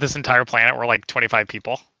citizens of this entire planet were like 25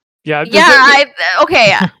 people? Yeah. Yeah,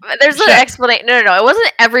 okay. There's an Shit. explanation. No. It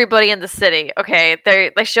wasn't everybody in the city. Okay,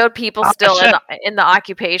 they showed people still shit. in the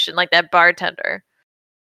occupation, like that bartender.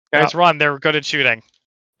 Guys, run. They're good at shooting.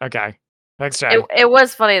 Okay. Thanks, Jay. It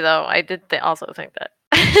was funny though. I did also think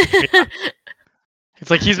that. It's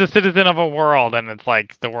like he's a citizen of a world, and it's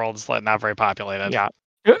like the world's like not very populated. Yeah.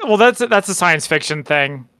 Well, that's a science fiction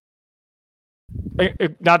thing.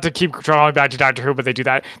 Not to keep drawing back to Doctor Who, but they do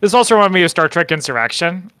that. This also reminded me of Star Trek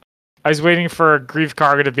Insurrection. I was waiting for Grief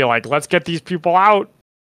Karga to be like, "Let's get these people out.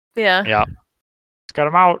 Yeah. Yeah. Let's get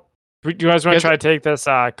them out." Do you guys want to Yes. try to take this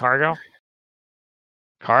cargo?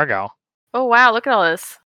 Cargo. Oh wow! Look at all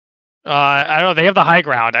this. I don't know. They have the high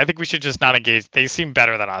ground. I think we should just not engage. They seem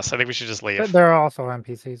better than us. I think we should just leave. There are also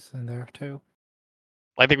NPCs in there too.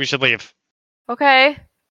 I think we should leave. Okay.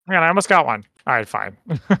 Man, I almost got one. All right, fine.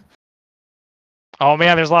 Oh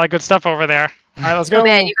man, there's a lot of good stuff over there. All right, let's go. Oh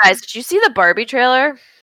man, you guys, did you see the Barbie trailer?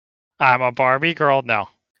 I'm a Barbie girl. No,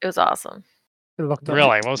 It was awesome. It looked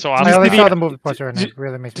really. What was so I awesome? only Did saw you- the movie poster and did- it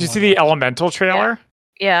really makes Did me you see wanna the watch Elemental trailer?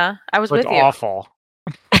 Yeah, I was Looked with you. awful.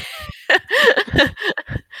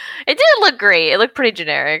 It didn't look great. It looked pretty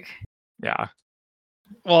generic. Yeah.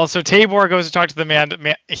 Well, so Tabor goes to talk to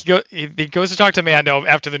the he goes to talk to Mando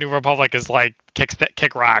after the New Republic is like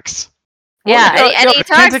kick rocks. Yeah, Well, and he they can't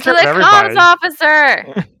talks take to care the of comms everybody.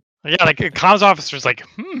 officer. Yeah, like the comms officer's like,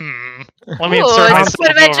 let me Ooh, insert someone myself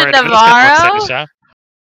over mentioned into this Navarro? conversation.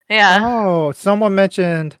 Yeah. Oh, someone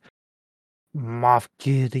mentioned Moff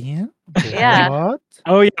Gideon. Yeah. What?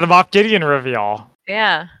 Oh yeah, the Moff Gideon reveal.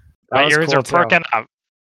 Yeah. That My was ears cool, are too. perking up.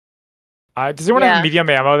 Does anyone Yeah. have medium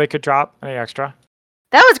ammo they could drop? Any extra?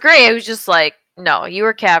 That was great. It was just like, no, you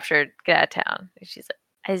were captured. Get out of town. And she's like,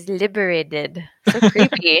 I was liberated. So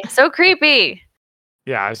creepy. So creepy.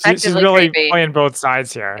 Yeah, she's Effectively really creepy. playing both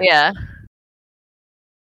sides here. Yeah.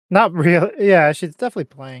 Not real. Yeah, she's definitely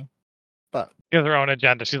playing. She has her own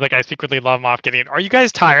agenda. She's like, I secretly love Moff Gideon. Are you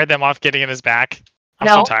guys tired that Moff Gideon is back? I'm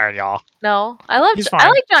No. so tired, y'all. No. I He's I fine.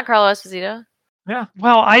 like Giancarlo Esposito.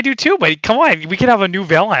 Well, I do too, but come on, we could have a new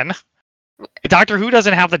villain. Doctor Who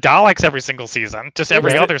doesn't have the Daleks every single season, just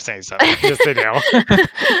every Yeah. other season. Yes, they do.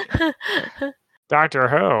 Doctor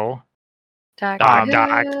Who. Doctor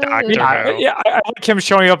Doc, Who. Doctor Yeah, Who. yeah. I like him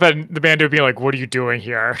showing up and the Mando being like, "What are you doing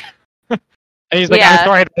here?" And he's like, Yeah. I'm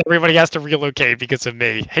sorry that everybody has to relocate because of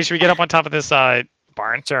me. Hey, should we get up on top of this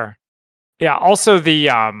barn? Sure. Yeah. Also, the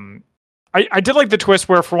I did like the twist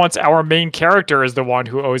where for once our main character is the one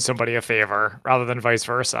who owes somebody a favor rather than vice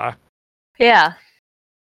versa. Yeah.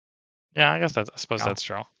 Yeah, I suppose Yeah. that's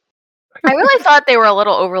true. I really thought they were a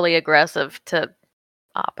little overly aggressive to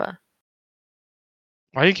Appa.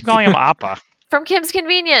 Why do you keep calling him Appa? From Kim's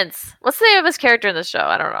Convenience. What's the name of his character in the show?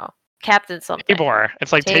 I don't know. Captain something. Tabor.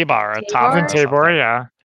 It's like Ta- Tabor. Tabor? Tabor. Even Tabor, yeah.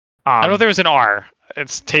 I don't know if there was an R.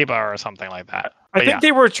 It's Taba or something like that. I But think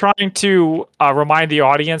they were trying to remind the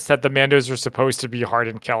audience that the Mandos are supposed to be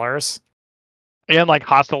hardened killers. and like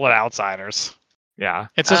hostile to outsiders. Yeah.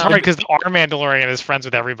 It's just Oh. hard because our Mandalorian is friends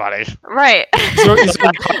with everybody. Right. So he's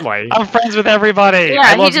very cuddly. I'm friends with everybody. Yeah,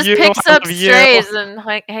 I he love just you. picks I up love you. strays and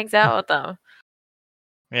hangs out with them.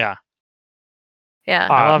 Yeah, Yeah.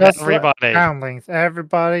 I love That's everybody. Foundlings.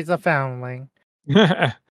 Everybody's a foundling.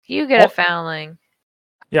 Yeah. You get a foundling.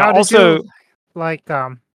 How did Also, you like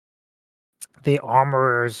the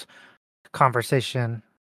armorer's conversation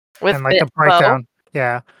With and like the Bo. breakdown.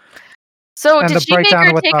 Yeah. So and did the she make breakdown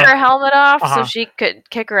her with take the- her helmet off Uh-huh. so she could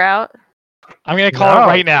kick her out? I'm gonna call No. it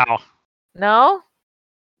right now. No?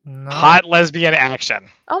 No. Hot lesbian action.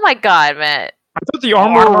 Oh my god, Matt. I thought the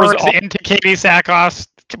armor was Armor's into Katie Sackhoff's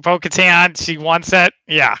Bo-Katan. She wants it.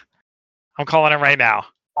 Yeah, I'm calling it right now.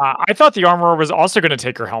 I thought the armorer was also going to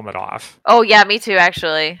take her helmet off. Oh yeah, me too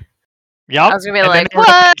actually. Yep. I was gonna be And then like, they were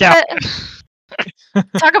gonna what?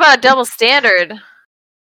 make Talk about a double standard.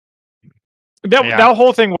 That Yeah. that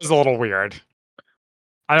whole thing was a little weird.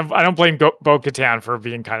 I don't blame Bo-Katan for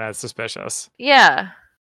being kind of suspicious. Yeah.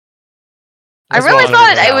 I As really well as thought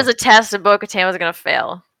everybody it was else. a test and Bo-Katan was gonna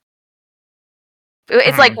fail.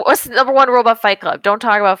 It's Hmm. like, what's the number one rule about Fight Club? Don't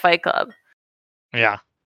talk about Fight Club. Yeah,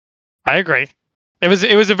 I agree. It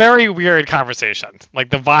was a very weird conversation.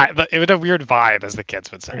 Like the vibe, it was a weird vibe, as the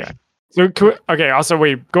kids would say. Okay. So okay. Also,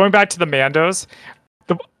 wait. Going back to the Mandos,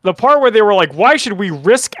 the part where they were like, "Why should we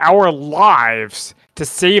risk our lives to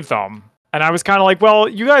save them?" And I was kind of like, "Well,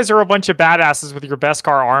 you guys are a bunch of badasses with your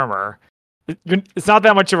Beskar armor. It's not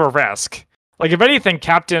that much of a risk. Like, if anything,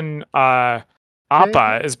 Captain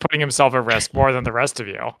Appa is putting himself at risk more than the rest of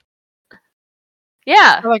you."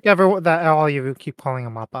 Yeah. I like everyone that all you keep calling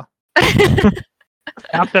him Appa.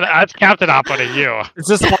 That's Captain Appa to you. It's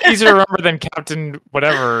just a lot easier to remember than Captain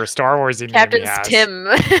whatever Star Wars name he Captain's has. Tim.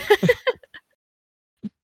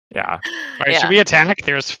 Yeah. All right, Yeah. should we attack?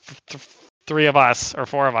 There's 3 of us or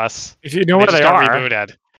 4 of us. If you know They where just they got are.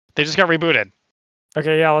 rebooted. They just got rebooted.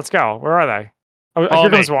 Okay, yeah, let's go. Where are they? Oh, Follow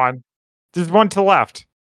here me. comes one. There's one to the left.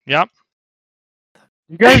 Yep.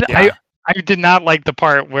 You guys, Yeah. I did not like the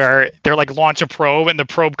part where they're like launch a probe and the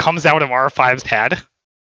probe comes out of R5's head.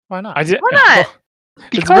 Why not? I did. Why not?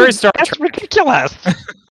 It's very Star That's Trek. ridiculous.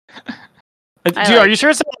 Dude, I are like- you sure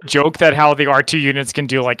it's a joke that how the R2 units can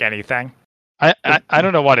do like anything? I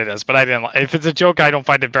don't know what it is, but I didn't. If it's a joke, I don't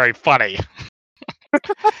find it very funny.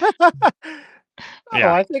 Oh,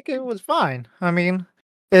 Yeah. I think it was fine. I mean,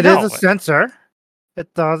 it is No. a sensor.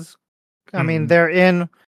 It does. I mean, Mhm.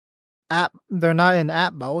 they're not in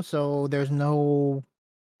Atmo, so there's no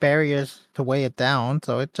barriers to weigh it down.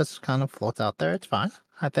 So it just kind of floats out there. It's fine,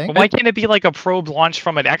 I think, But why can't it be like a probe launched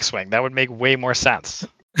from an X-wing? That would make way more sense.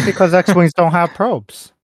 because X-wings don't have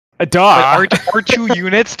probes. Duh. But R2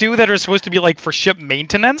 units do that are supposed to be like for ship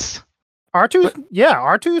maintenance.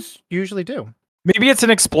 R2s usually do. Maybe it's an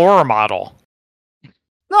Explorer model.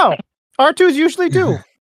 No, R2s usually do.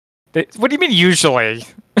 What do you mean usually?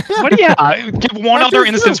 What do you give one R2s other do.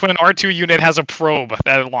 instance when an R2 unit has a probe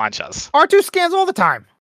that it launches? R2 scans all the time,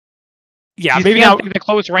 Yeah, You maybe can't not. be the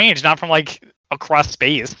close range, not from like across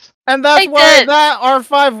space. and that's They why did. that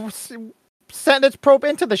R5 sent its probe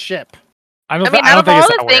into the ship. I I don't, mean, I out don't of think all it's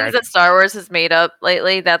the that things weird. that Star Wars has made up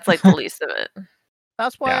lately, that's like the least of it.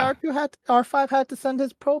 That's why Yeah. R5 had to send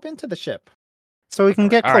his probe into the ship, so he can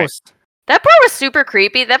get All right. close. That part was super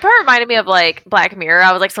creepy. That part reminded me of like Black Mirror.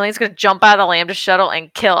 I was like, something's gonna jump out of the Lambda shuttle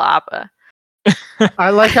and kill Appa. I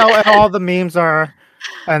like how all the memes are,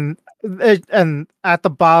 and at the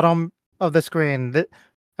bottom of the screen,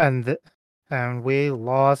 and we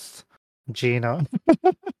lost Gina.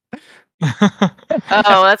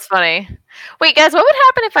 Oh, that's funny. Wait, guys, what would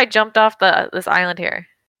happen if I jumped off this island here?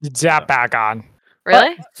 You zap back on.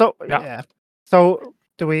 Really? So Yeah. yeah. So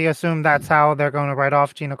do we assume that's how they're going to write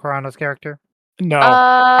off Gina Carano's character? No.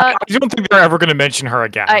 I don't think they're ever going to mention her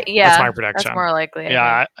again. Yeah, That's my prediction. that's more likely. I think.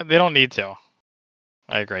 Yeah, they don't need to.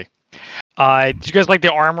 I agree. Did you guys like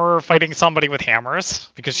the armorer fighting somebody with hammers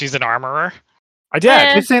because she's an armorer? I did.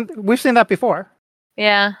 Eh. We've seen that before.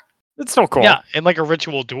 Yeah. It's still cool. Yeah, in like a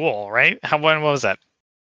ritual duel, right? When was that?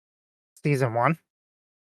 Season 1,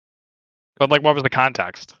 But like, what was the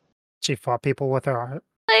context? she fought people with her.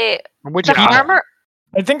 Like, Which the Yeah. armor.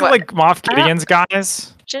 I think What? like Moff I don't- Gideon's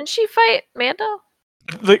guys. Didn't she fight Mando?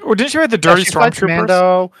 Like, or didn't she write the dirty she fights stormtroopers?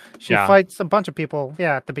 Mando. She Yeah. fights a bunch of people.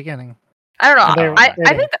 Yeah, at the beginning. I don't know. And they-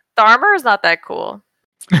 I think the armor is not that cool.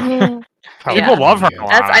 People Yeah. love her. Yeah. a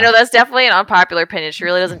That's I lot. know that's definitely an unpopular opinion. She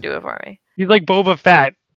really doesn't do it for me. He's like Boba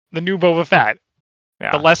Fett, the new Boba Fett.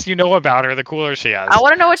 Yeah. The less you know about her, the cooler she is. I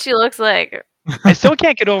want to know what she looks like. I still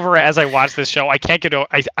can't get over it as I watch this show. I can't get over.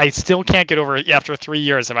 I still can't get over it after 3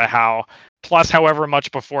 years about how, plus however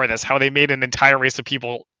much before this, how they made an entire race of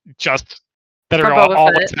people just that For are Boba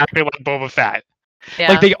all Fett. exactly like Boba Fett. Yeah.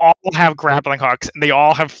 Like they all have grappling hooks, and they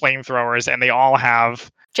all have flamethrowers, and they all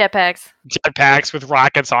have Jetpacks. jetpacks with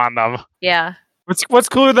rockets on them. Yeah. What's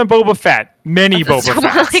cooler than Boba Fett? Many That's Boba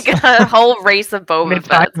Fetts. like a whole race of An Boba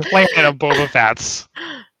entire Fett. planet of Boba Fett's.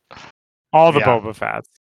 All the Yeah. Boba Fetts.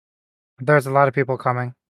 There's a lot of people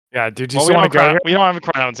coming. Yeah, dude, you Well, still want to go? we don't have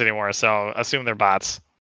crowns anymore, so assume they're bots.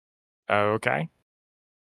 Okay.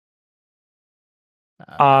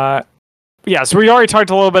 Yeah, so we already talked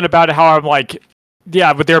a little bit about how I'm like,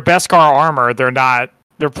 yeah, with their Beskar armor,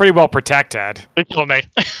 they're pretty well protected. They killed me.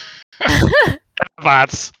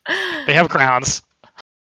 Bots. They have crowns.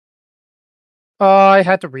 Oh, I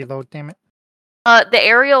had to reload. Damn it. The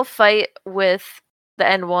aerial fight with the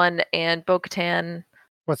N1 and Bo-Katan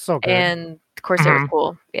What's so good? and Corsair was Mhm.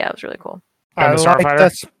 cool. Yeah, it was really cool. And I the like Starfighter? the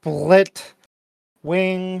split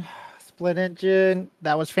wing, split engine.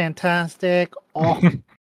 That was fantastic. Oh,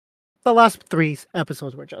 the last 3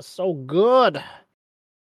 episodes were just so good.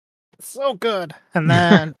 So good. And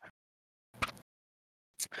then,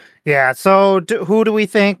 yeah, so who do we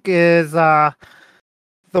think is the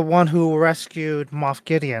one who rescued Moff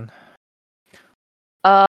Gideon?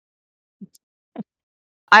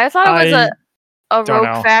 I thought it was I a don't rogue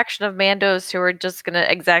know. faction of Mandos who were just gonna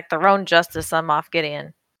exact their own justice on Moff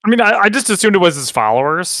Gideon. I mean, I just assumed it was his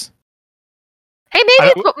followers. Hey,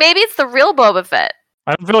 maybe it's the real Boba Fett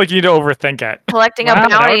I don't feel like you need to overthink it. collecting Wow, a that would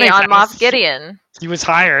bounty make on Moff sense. Gideon. He was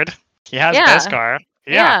hired. He has Yeah. Beskar.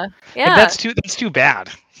 Yeah. But that's too bad.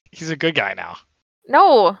 He's a good guy now.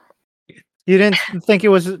 No. You didn't think it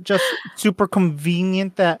was just super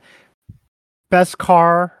convenient that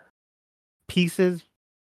Beskar pieces,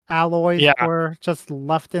 alloys Yeah. were just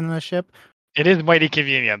left in the ship? It is mighty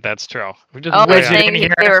convenient. That's true. We just Oh, wedged they're it saying in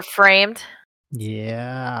here. they were framed.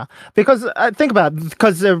 Yeah, because think about it,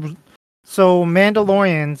 because so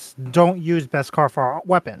Mandalorians don't use Beskar for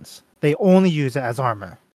weapons; they only use it as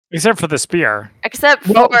armor. Except for the spear. Except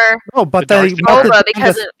Well, for Oh, but The they dark Boba,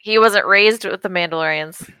 because he wasn't raised with the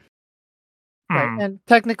Mandalorians. right, Hmm. and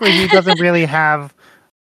technically he doesn't really have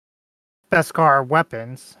Beskar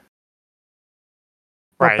weapons.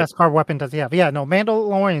 What Right. Beskar weapon does he have? Yeah, no,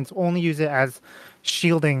 Mandalorians only use it as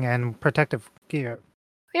shielding and protective gear.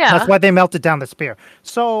 Yeah. That's why they melted down the spear.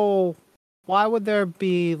 So why would there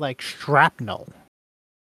be like shrapnel?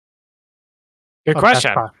 Good of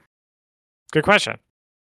question. Beskar? Good question.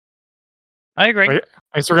 I agree. Wait.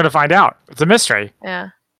 I guess we're gonna find out. It's a mystery. Yeah.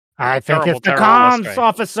 I think Terrible, it's the terrible comms mystery.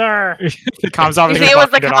 officer. The comms You officer. think it was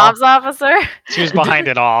the behind it all. comms officer? She was behind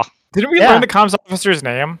it all. Didn't we Yeah. learn the comms officer's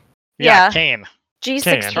name? Yeah, Yeah. Kane.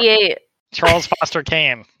 G68. Charles Foster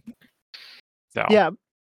Kane. So Yeah.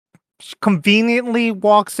 Conveniently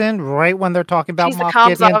walks in right when they're talking about She's the Moff comms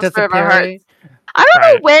Gideon officer of our disappearing. I don't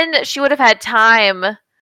know Right. when she would have had time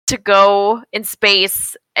to go in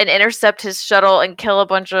space and intercept his shuttle and kill a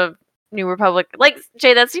bunch of New Republic. Like,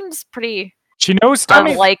 Jay, that seems pretty she knows stuff.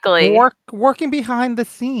 unlikely. Working behind the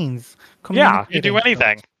scenes. Yeah. You do communicating.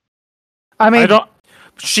 anything. I mean, I don't.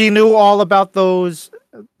 she knew all about those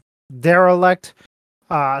derelict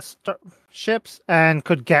ships and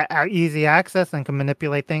could get easy access and can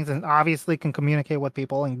manipulate things and obviously can communicate with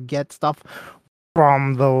people and get stuff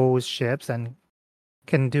from those ships and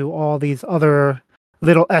can do all these other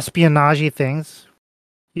little espionage things.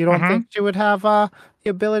 You don't Mhm. think she would have the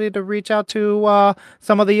ability to reach out to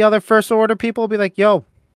some of the other First Order people and be like, yo,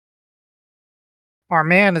 our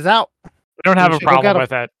man is out. I don't have We a should go get problem him.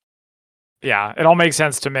 with it. Yeah, it all makes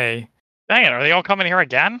sense to me. Dang it, are they all coming here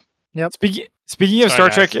again? Speaking of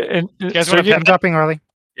Sorry, Star guys. Trek, guys wanna I'm dropping early.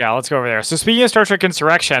 yeah, let's go over there. So speaking of Star Trek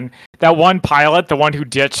Insurrection, that one pilot, the one who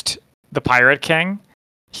ditched the Pirate King,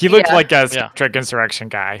 he looked Yeah. like a Star Yeah. Trek Insurrection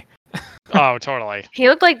guy. Oh, totally. He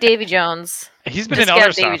looked like Davy Jones. He's been The in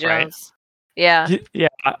other Scout Davy stuff, right? Jones. Yeah. Yeah,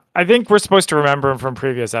 I think we're supposed to remember him from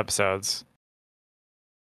previous episodes.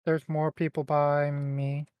 There's more people by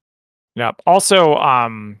me. Yep. Also, I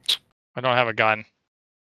don't have a gun.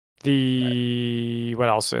 what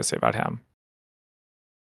else did I say about him?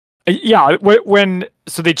 Yeah, when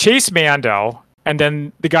so they chase Mando, and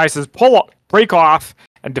then the guy says, break off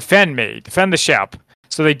and defend the ship.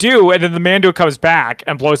 So they do, and then the Mando comes back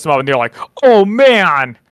and blows them up, and they're like, oh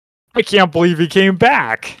man, I can't believe he came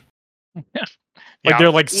back. Like Yeah.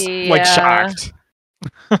 they're like Yeah. shocked.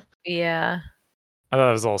 Yeah. I thought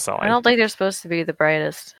it was a little silly. I don't think they're supposed to be the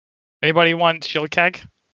brightest. Anybody want shield keg?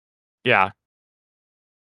 Yeah.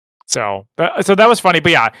 So that was funny,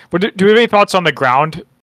 but yeah. Do we have any thoughts on the ground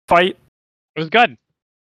fight? It was good.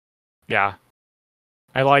 Yeah.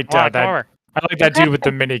 I liked Come that. over. I like that Okay. dude with the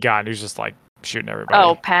minigun who's just like shooting everybody.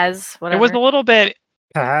 Oh, Paz, It whatever. was a little bit. It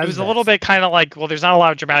Paz was a little vest. bit kind of like, well, there's not a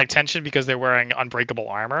lot of dramatic tension because they're wearing unbreakable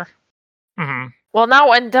armor. hmm Well,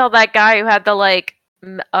 not until that guy who had the like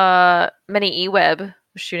mini e-web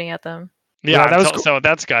was shooting at them. Yeah, that was cool. So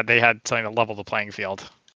that's good. They had something to level the playing field.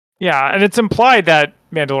 Yeah, and it's implied that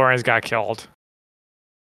Mandalorians got killed.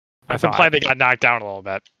 It's implied they got knocked down a little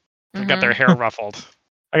bit. They got their Mhm. hair ruffled.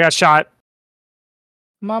 I got shot.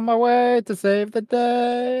 I'm on my way to save the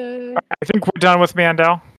day. I think we're done with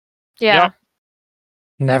Mando. Yeah. Yep.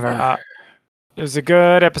 Never. It was a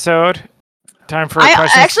good episode. Time for I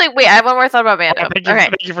questions. actually wait. I have one more thought about Mando.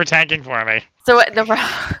 Thank you for tanking for me. So no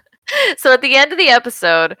problem. So at the end of the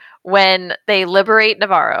episode, when they liberate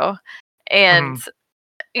Navarro, and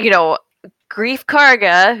Grief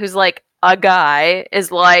Karga, who's like a guy,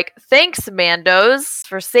 is like, "Thanks, Mandos,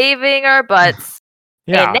 for saving our butts."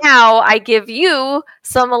 Yeah. And now I give you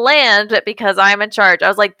some land because I'm in charge. I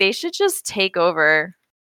was like, they should just take over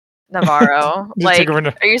Navarro. Just Like, take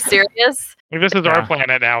over are you serious? This is our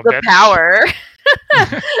planet now, The bitch. power.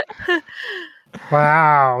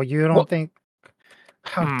 Wow, you don't Well- think?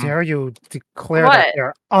 How Hmm. dare you declare What? that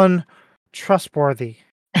they're untrustworthy?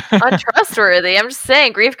 Untrustworthy. I'm just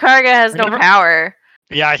saying, Grief Karga has no Remember- power.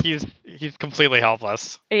 Yeah, he's completely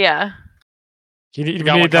helpless. Yeah. You need,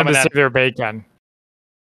 got we one need them to coming in. save their bacon.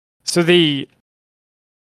 So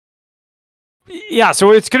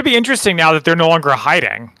so it's going to be interesting now that they're no longer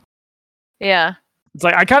hiding. Yeah. It's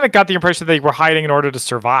like I kind of got the impression they were hiding in order to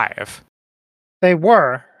survive. They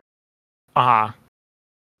were, Uh-huh.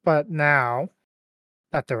 but now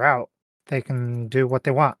that they're out, they can do what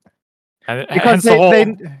they want And because hence the whole,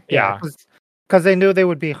 yeah. because they knew they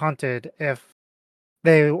would be hunted if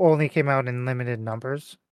they only came out in limited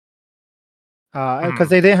numbers. Because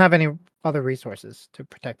they didn't have any other resources to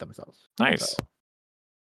protect themselves. Nice.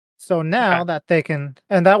 So now that they can,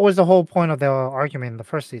 and that was the whole point of the argument in the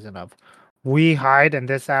first season of, we hide and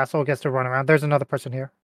this asshole gets to run around. There's another person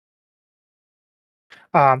here.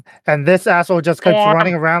 And this asshole just keeps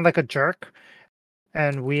running around like a jerk,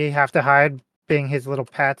 and we have to hide, being his little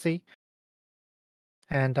patsy.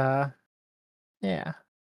 And yeah,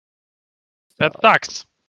 That So- sucks.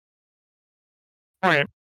 All right.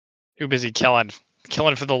 Too busy killing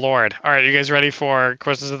for the Lord. All right, you guys ready for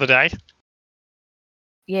questions of the day?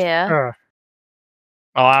 Yeah. Sure.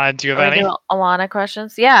 Alanna, do you have Are we any? doing Alanna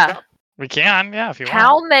questions? Yeah. We can, yeah, if you want.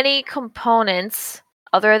 How many components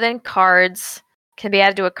other than cards can be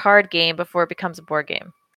added to a card game before it becomes a board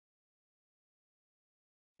game?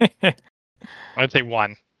 I'd say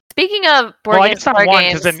one. Speaking of board Well, I games, guess not card one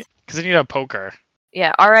games, because then you have poker.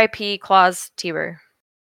 yeah, R.I.P. Claus Tiber.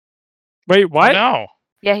 Wait, what? No.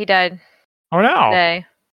 Yeah, he died Oh no. today.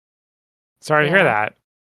 Sorry to hear Yeah.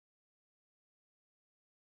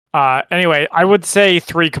 that. Anyway, I would say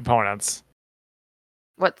 3 components.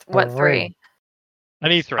 What Great. three? I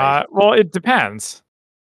need 3. Well, it depends.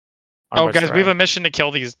 on oh, which guys, we have 3. a mission to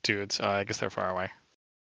kill these dudes. I guess they're far away.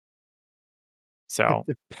 So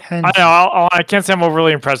It depends. I know I can't say I'm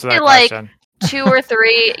overly impressed with that Like- question. 2 or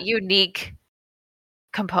 3 unique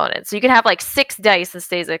components. So you can have like 6 dice and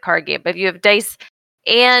stays a card game. But if you have dice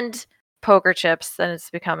and poker chips, then it's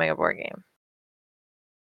becoming a board game.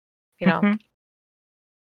 You know, Mhm.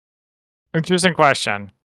 Interesting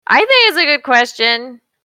question. I think it's a good question.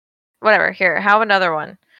 Whatever. Here, have another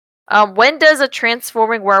one. When does a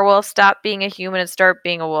transforming werewolf stop being a human and start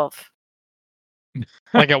being a wolf?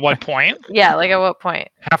 Like at what point? Yeah, like at what point?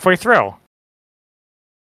 Halfway through.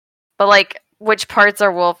 But like, which parts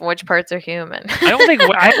are wolf and which parts are human? I don't think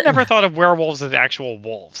I've never thought of werewolves as actual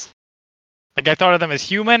wolves. Like I thought of them as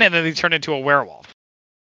human, and then they turn into a werewolf.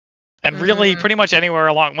 And really, pretty much anywhere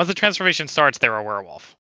along, once the transformation starts, they're a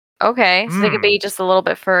werewolf. Okay, so they could be just a little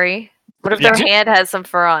bit furry. What if Yeah. their hand has some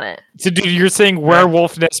fur on it? So dude, you're saying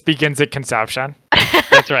werewolfness begins at conception?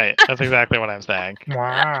 That's right. That's exactly what I'm saying.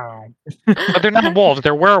 Wow. But they're not wolves;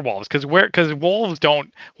 they're werewolves because wolves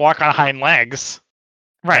don't walk on hind legs.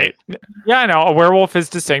 Right. Yeah, I know. A werewolf is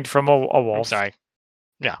distinct from a I'm wolf. sorry.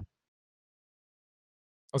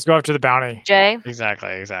 Let's go after the bounty. Jay?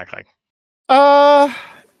 Exactly.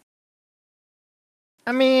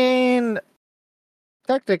 I mean,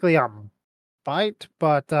 technically I'm bite,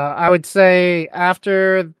 but I would say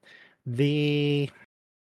after the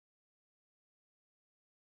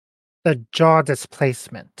jaw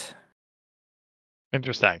displacement.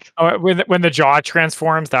 Interesting. Oh, when the jaw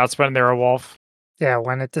transforms, that's when they're a wolf. Yeah,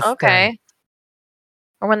 when it distends. Okay.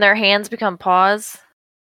 Or when their hands become paws?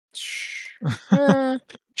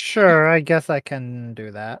 Sure, I guess I can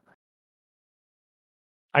do that.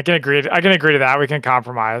 I can agree to that. We can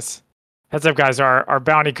compromise. Heads up, guys. Our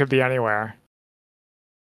bounty could be anywhere.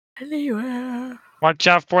 Anywhere. Watch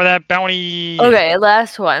out for that bounty. Okay,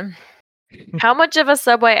 last one. How much of a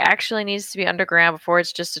subway actually needs to be underground before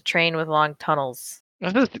it's just a train with long tunnels?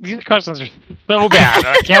 These questions are so bad.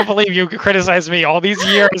 I can't believe you criticized me all these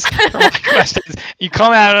years for my questions. You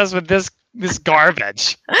come at us with this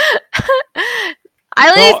garbage.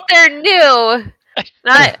 At least they're new.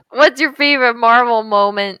 Not what's your favorite Marvel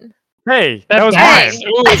moment? Hey, that was Nice.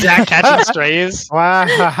 mine. Ooh, Zach catching strays. Wow.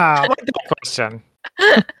 I like that question.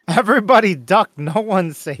 Everybody duck. No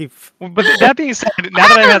one's safe. But that being said, now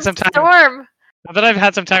that I've had some time, Storm. now that I've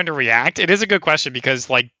had some time to react, it is a good question because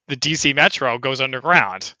like the DC Metro goes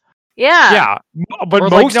underground. Yeah. Yeah, but Or,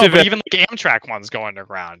 most like, no, of but it. even like Amtrak ones go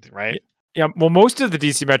underground, right? Yeah, well, most of the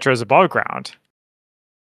DC Metro is above ground.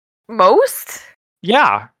 Most?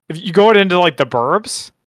 Yeah, if you go into like the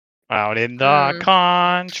burbs, Out in the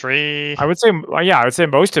country. I would say, I would say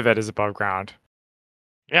most of it is above ground.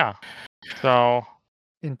 Yeah. So,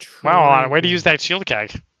 Intriguing. wow, Alanna, way to use that shield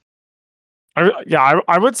keg.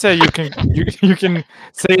 I would say you can you can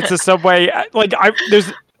say it's a subway. Like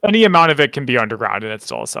there's any amount of it can be underground and it's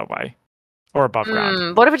still a subway or above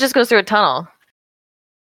ground. What if it just goes through a tunnel?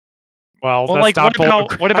 Well, Well, that's like,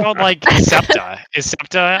 not what about like SEPTA? Is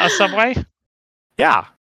SEPTA a subway? Yeah,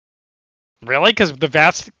 Really? Because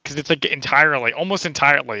it's like almost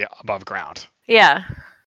entirely above ground. Yeah.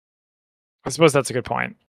 I suppose that's a good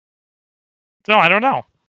point. No, I don't know.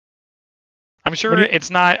 I'm sure What do you- it's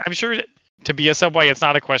not. I'm sure to be a subway, it's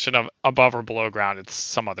not a question of above or below ground. It's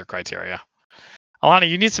some other criteria. Alana,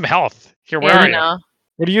 you need some health. Here, where Yeah, are I you? know.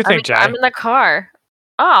 What do you think, Jay? I'm in the car.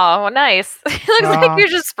 Oh, nice. It looks like you're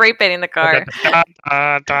just spray painting the car.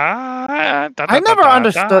 I never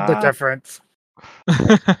understood the difference,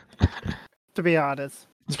 to be honest.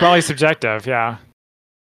 It's probably subjective. Yeah.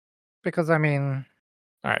 Because, I mean,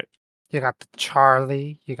 All right. you got the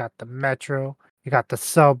Charlie, you got the Metro, you got the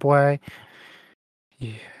subway.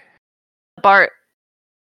 Yeah. Bart.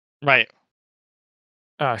 Right.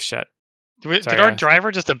 Oh shit. Did Sorry, our guys.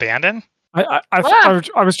 driver just abandon? I What?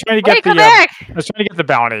 was trying to Wait, get come the back. I was trying to get the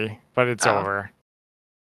bounty, but it's Oh. over.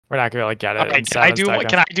 We're not gonna get it. Okay, in can I 7 do seconds.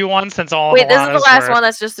 Can I do one since all Wait, of this is the Alana's last were- one.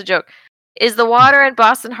 That's just a joke. Is the water in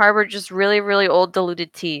Boston Harbor just really, really old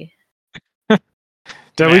diluted tea?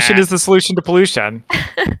 Dilution Nah. is the solution to pollution.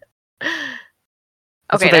 Okay,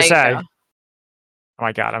 what they now you say. go. Oh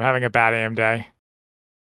my god, I'm having a bad aim day.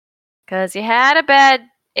 Because you had a bad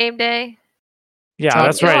aim day. Yeah, Tell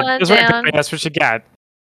that's me right. one That's right. down. Penny, that's what you get.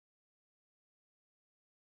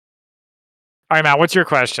 All right, Matt. What's your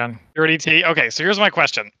question? Dirty tea. Okay, so here's my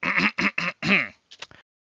question. Break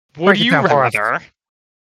Would it you down for us.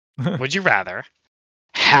 rather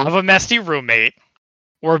have a messy roommate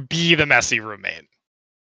or be the messy roommate?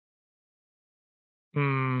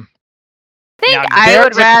 Hmm. I think Now, I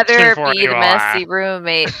would there's a question rather for be you, the messy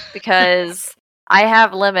roommate because I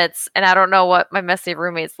have limits and I don't know what my messy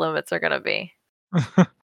roommate's limits are going to be.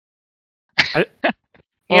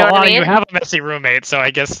 You know what I Alana, mean? you have a messy roommate, so I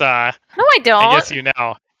guess No, I don't. I guess you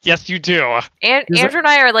know. Yes, you do. Andrew and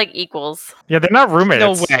I are like equals. Yeah, they're not roommates.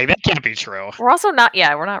 No way, that can't be true. We're also not,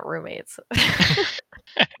 we're not roommates.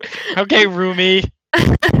 Okay, roomie.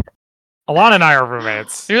 Alana and I are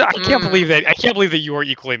roommates. Dude, I can't believe that. I can't believe that you are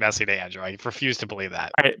equally messy to Andrew. I refuse to believe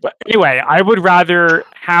that. All right, but anyway, I would rather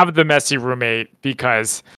have the messy roommate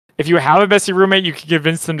because if you have a messy roommate, you can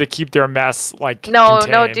convince them to keep their mess like No,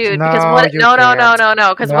 contained. dude. No, Because what? you No.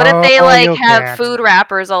 can't. Because what if No, they like you have can't. food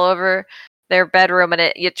wrappers all over their bedroom and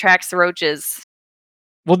it attracts the roaches?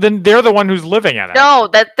 Well, then they're the one who's living in it. No,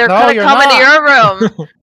 that they're No, gonna you're come into not. your room.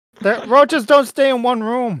 The roaches don't stay in one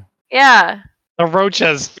room. Yeah, The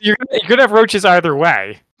roaches. You could have roaches either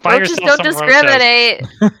way. Find roaches yourself don't some roaches. discriminate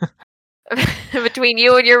between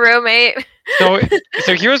you and your roommate. So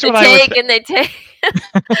here's They what I would. take and they take.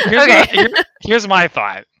 Here's, Okay. here's my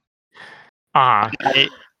thought. Uh-huh.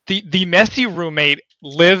 The messy roommate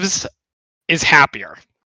is happier.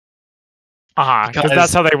 Because Because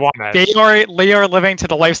that's how they want it. They are living to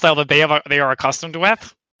the lifestyle that they are accustomed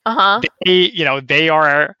with. Uh huh. They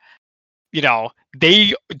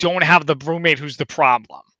don't have the roommate who's the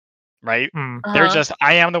problem, right? They're just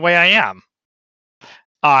I am the way I am.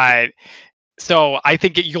 So I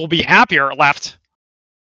think you'll be happier left.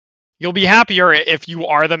 You'll be happier if you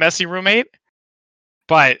are the messy roommate,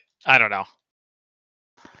 but I don't know.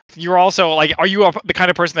 You're also like, are you the kind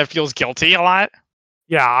of person that feels guilty a lot?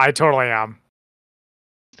 Yeah, I totally am.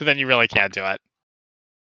 So then you really can't do it.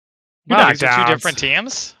 You Wow, knocked these are two out. different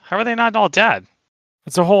teams. How are they not all dead?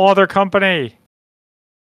 It's a whole other company.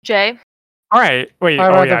 Jay. All right. Wait. I'd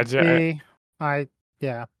Oh rather yeah. Jay.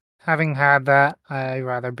 be. Having had that, I'd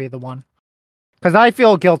rather be the one. Because I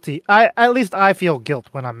feel guilty. At least I feel guilt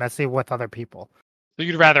when I'm messy with other people. So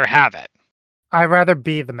you'd rather have it. I'd rather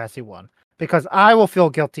be the messy one because I will feel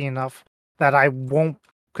guilty enough that I won't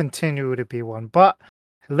continue to be one. But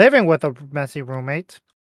living with a messy roommate,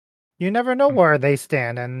 you never know where they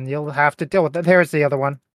stand, and you'll have to deal with it. Here's the other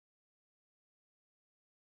one.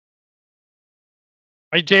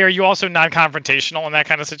 Right, Jay, are you also non-confrontational in that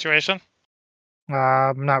kind of situation?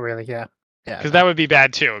 Not really. Yeah. Because that would be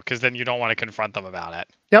bad too. Because then you don't want to confront them about it.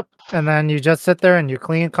 Yep. And then you just sit there and you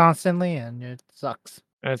clean constantly, and it sucks.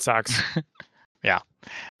 It sucks. Yeah.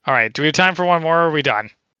 All right. Do we have time for one more? Or are we done?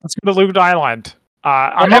 Let's go to Loot Island. I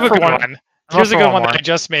I'm have up a for good one. one. Here's a for good one one more. that I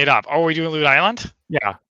just made up. Oh, are we doing Loot Island?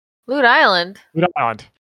 Yeah, Loot Island. Loot Island.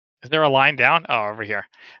 Is there a line down? Oh, over here.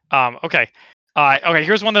 Okay. Okay.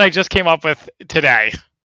 Here's one that I just came up with today.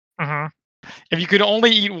 Mm-hmm. If you could only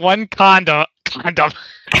eat one condom, you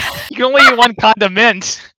can only eat one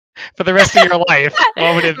condiment for the rest of your life.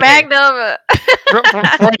 What would it be? Magnum.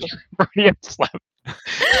 Freudian slip.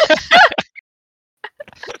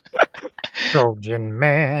 Trojan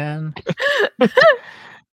man.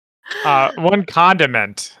 One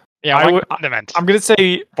condiment. Yeah, I one would- condiment. I'm gonna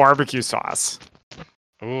say barbecue sauce.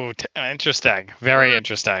 Ooh, interesting. Very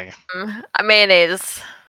interesting. Mayonnaise.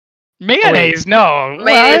 Mayonnaise? No.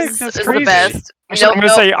 Mayonnaise That's is crazy. the best. Actually, Nope, I'm gonna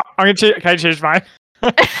nope. say. Can I change mine?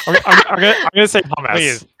 I'm gonna say hummus.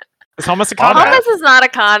 Please. Is hummus a Hummus? condiment? Hummus is not a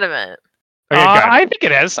condiment. Okay, good. I think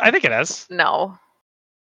it is. I think it is. No.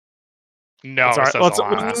 No, It's all right. says Let's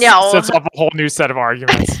Alanna. No. sets up a whole new set of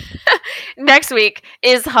arguments. Next week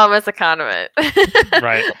is hummus a condiment.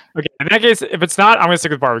 Right. Okay, in that case, if it's not, I'm gonna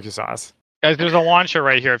stick with barbecue sauce. Guys, there's a launcher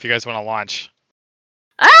right here if you guys want to launch.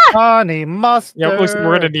 Honey mustard. Yeah, looks like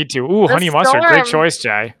we're gonna need to. Ooh, The honey mustard, great storm. choice,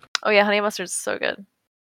 Jay. Oh yeah, honey mustard's so good.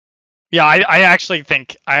 Yeah, I actually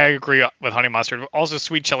think I agree with honey mustard. Also,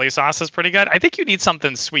 sweet chili sauce is pretty good. I think you need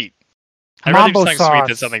something sweet. I'd rather do Mambo something sweet than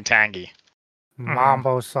sauce. something tangy.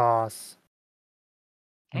 Mambo sauce.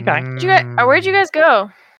 Okay. Where'd you guys go?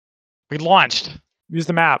 We launched. Use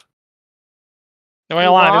the map. No, wait, You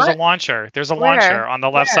Alanna, there's a want? launcher. There's a Where? launcher on the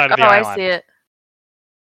left Where? side of the Oh, island. I see it.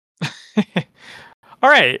 All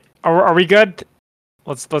right, are we good?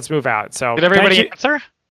 Let's move out. So Did everybody thank you- answer?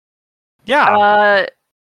 Yeah.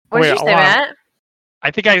 What did Wait, you say, Alanna. Matt?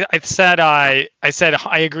 I think I said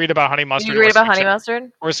I agreed about honey mustard. You agreed or about sweet honey chili-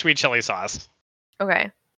 mustard? or sweet chili sauce.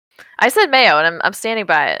 Okay. I said mayo, and I'm standing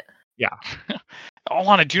by it.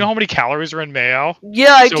 Alanna, do you know how many calories are in mayo?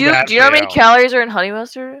 Yeah, I So do. bad Do you know how for many you. calories are in honey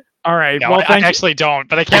mustard? All right. No, well, I thank you. actually don't,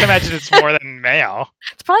 but I can't imagine it's more than mayo.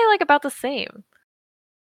 It's probably like about the same.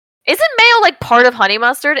 Isn't mayo like part of honey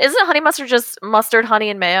mustard? Isn't honey mustard just mustard, honey,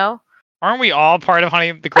 and mayo? Aren't we all part of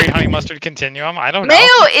the great honey mustard continuum? I don't know.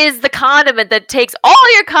 Mayo is the condiment that takes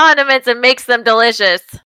all your condiments and makes them delicious.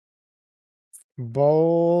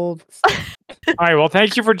 Bold. All right. Well,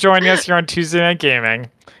 thank you for joining us here on Tuesday Night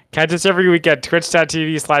Gaming. Catch us every week at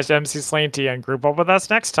twitch.tv/mcslanty and group up with us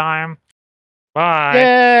next time. Bye.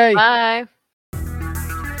 Yay! Bye.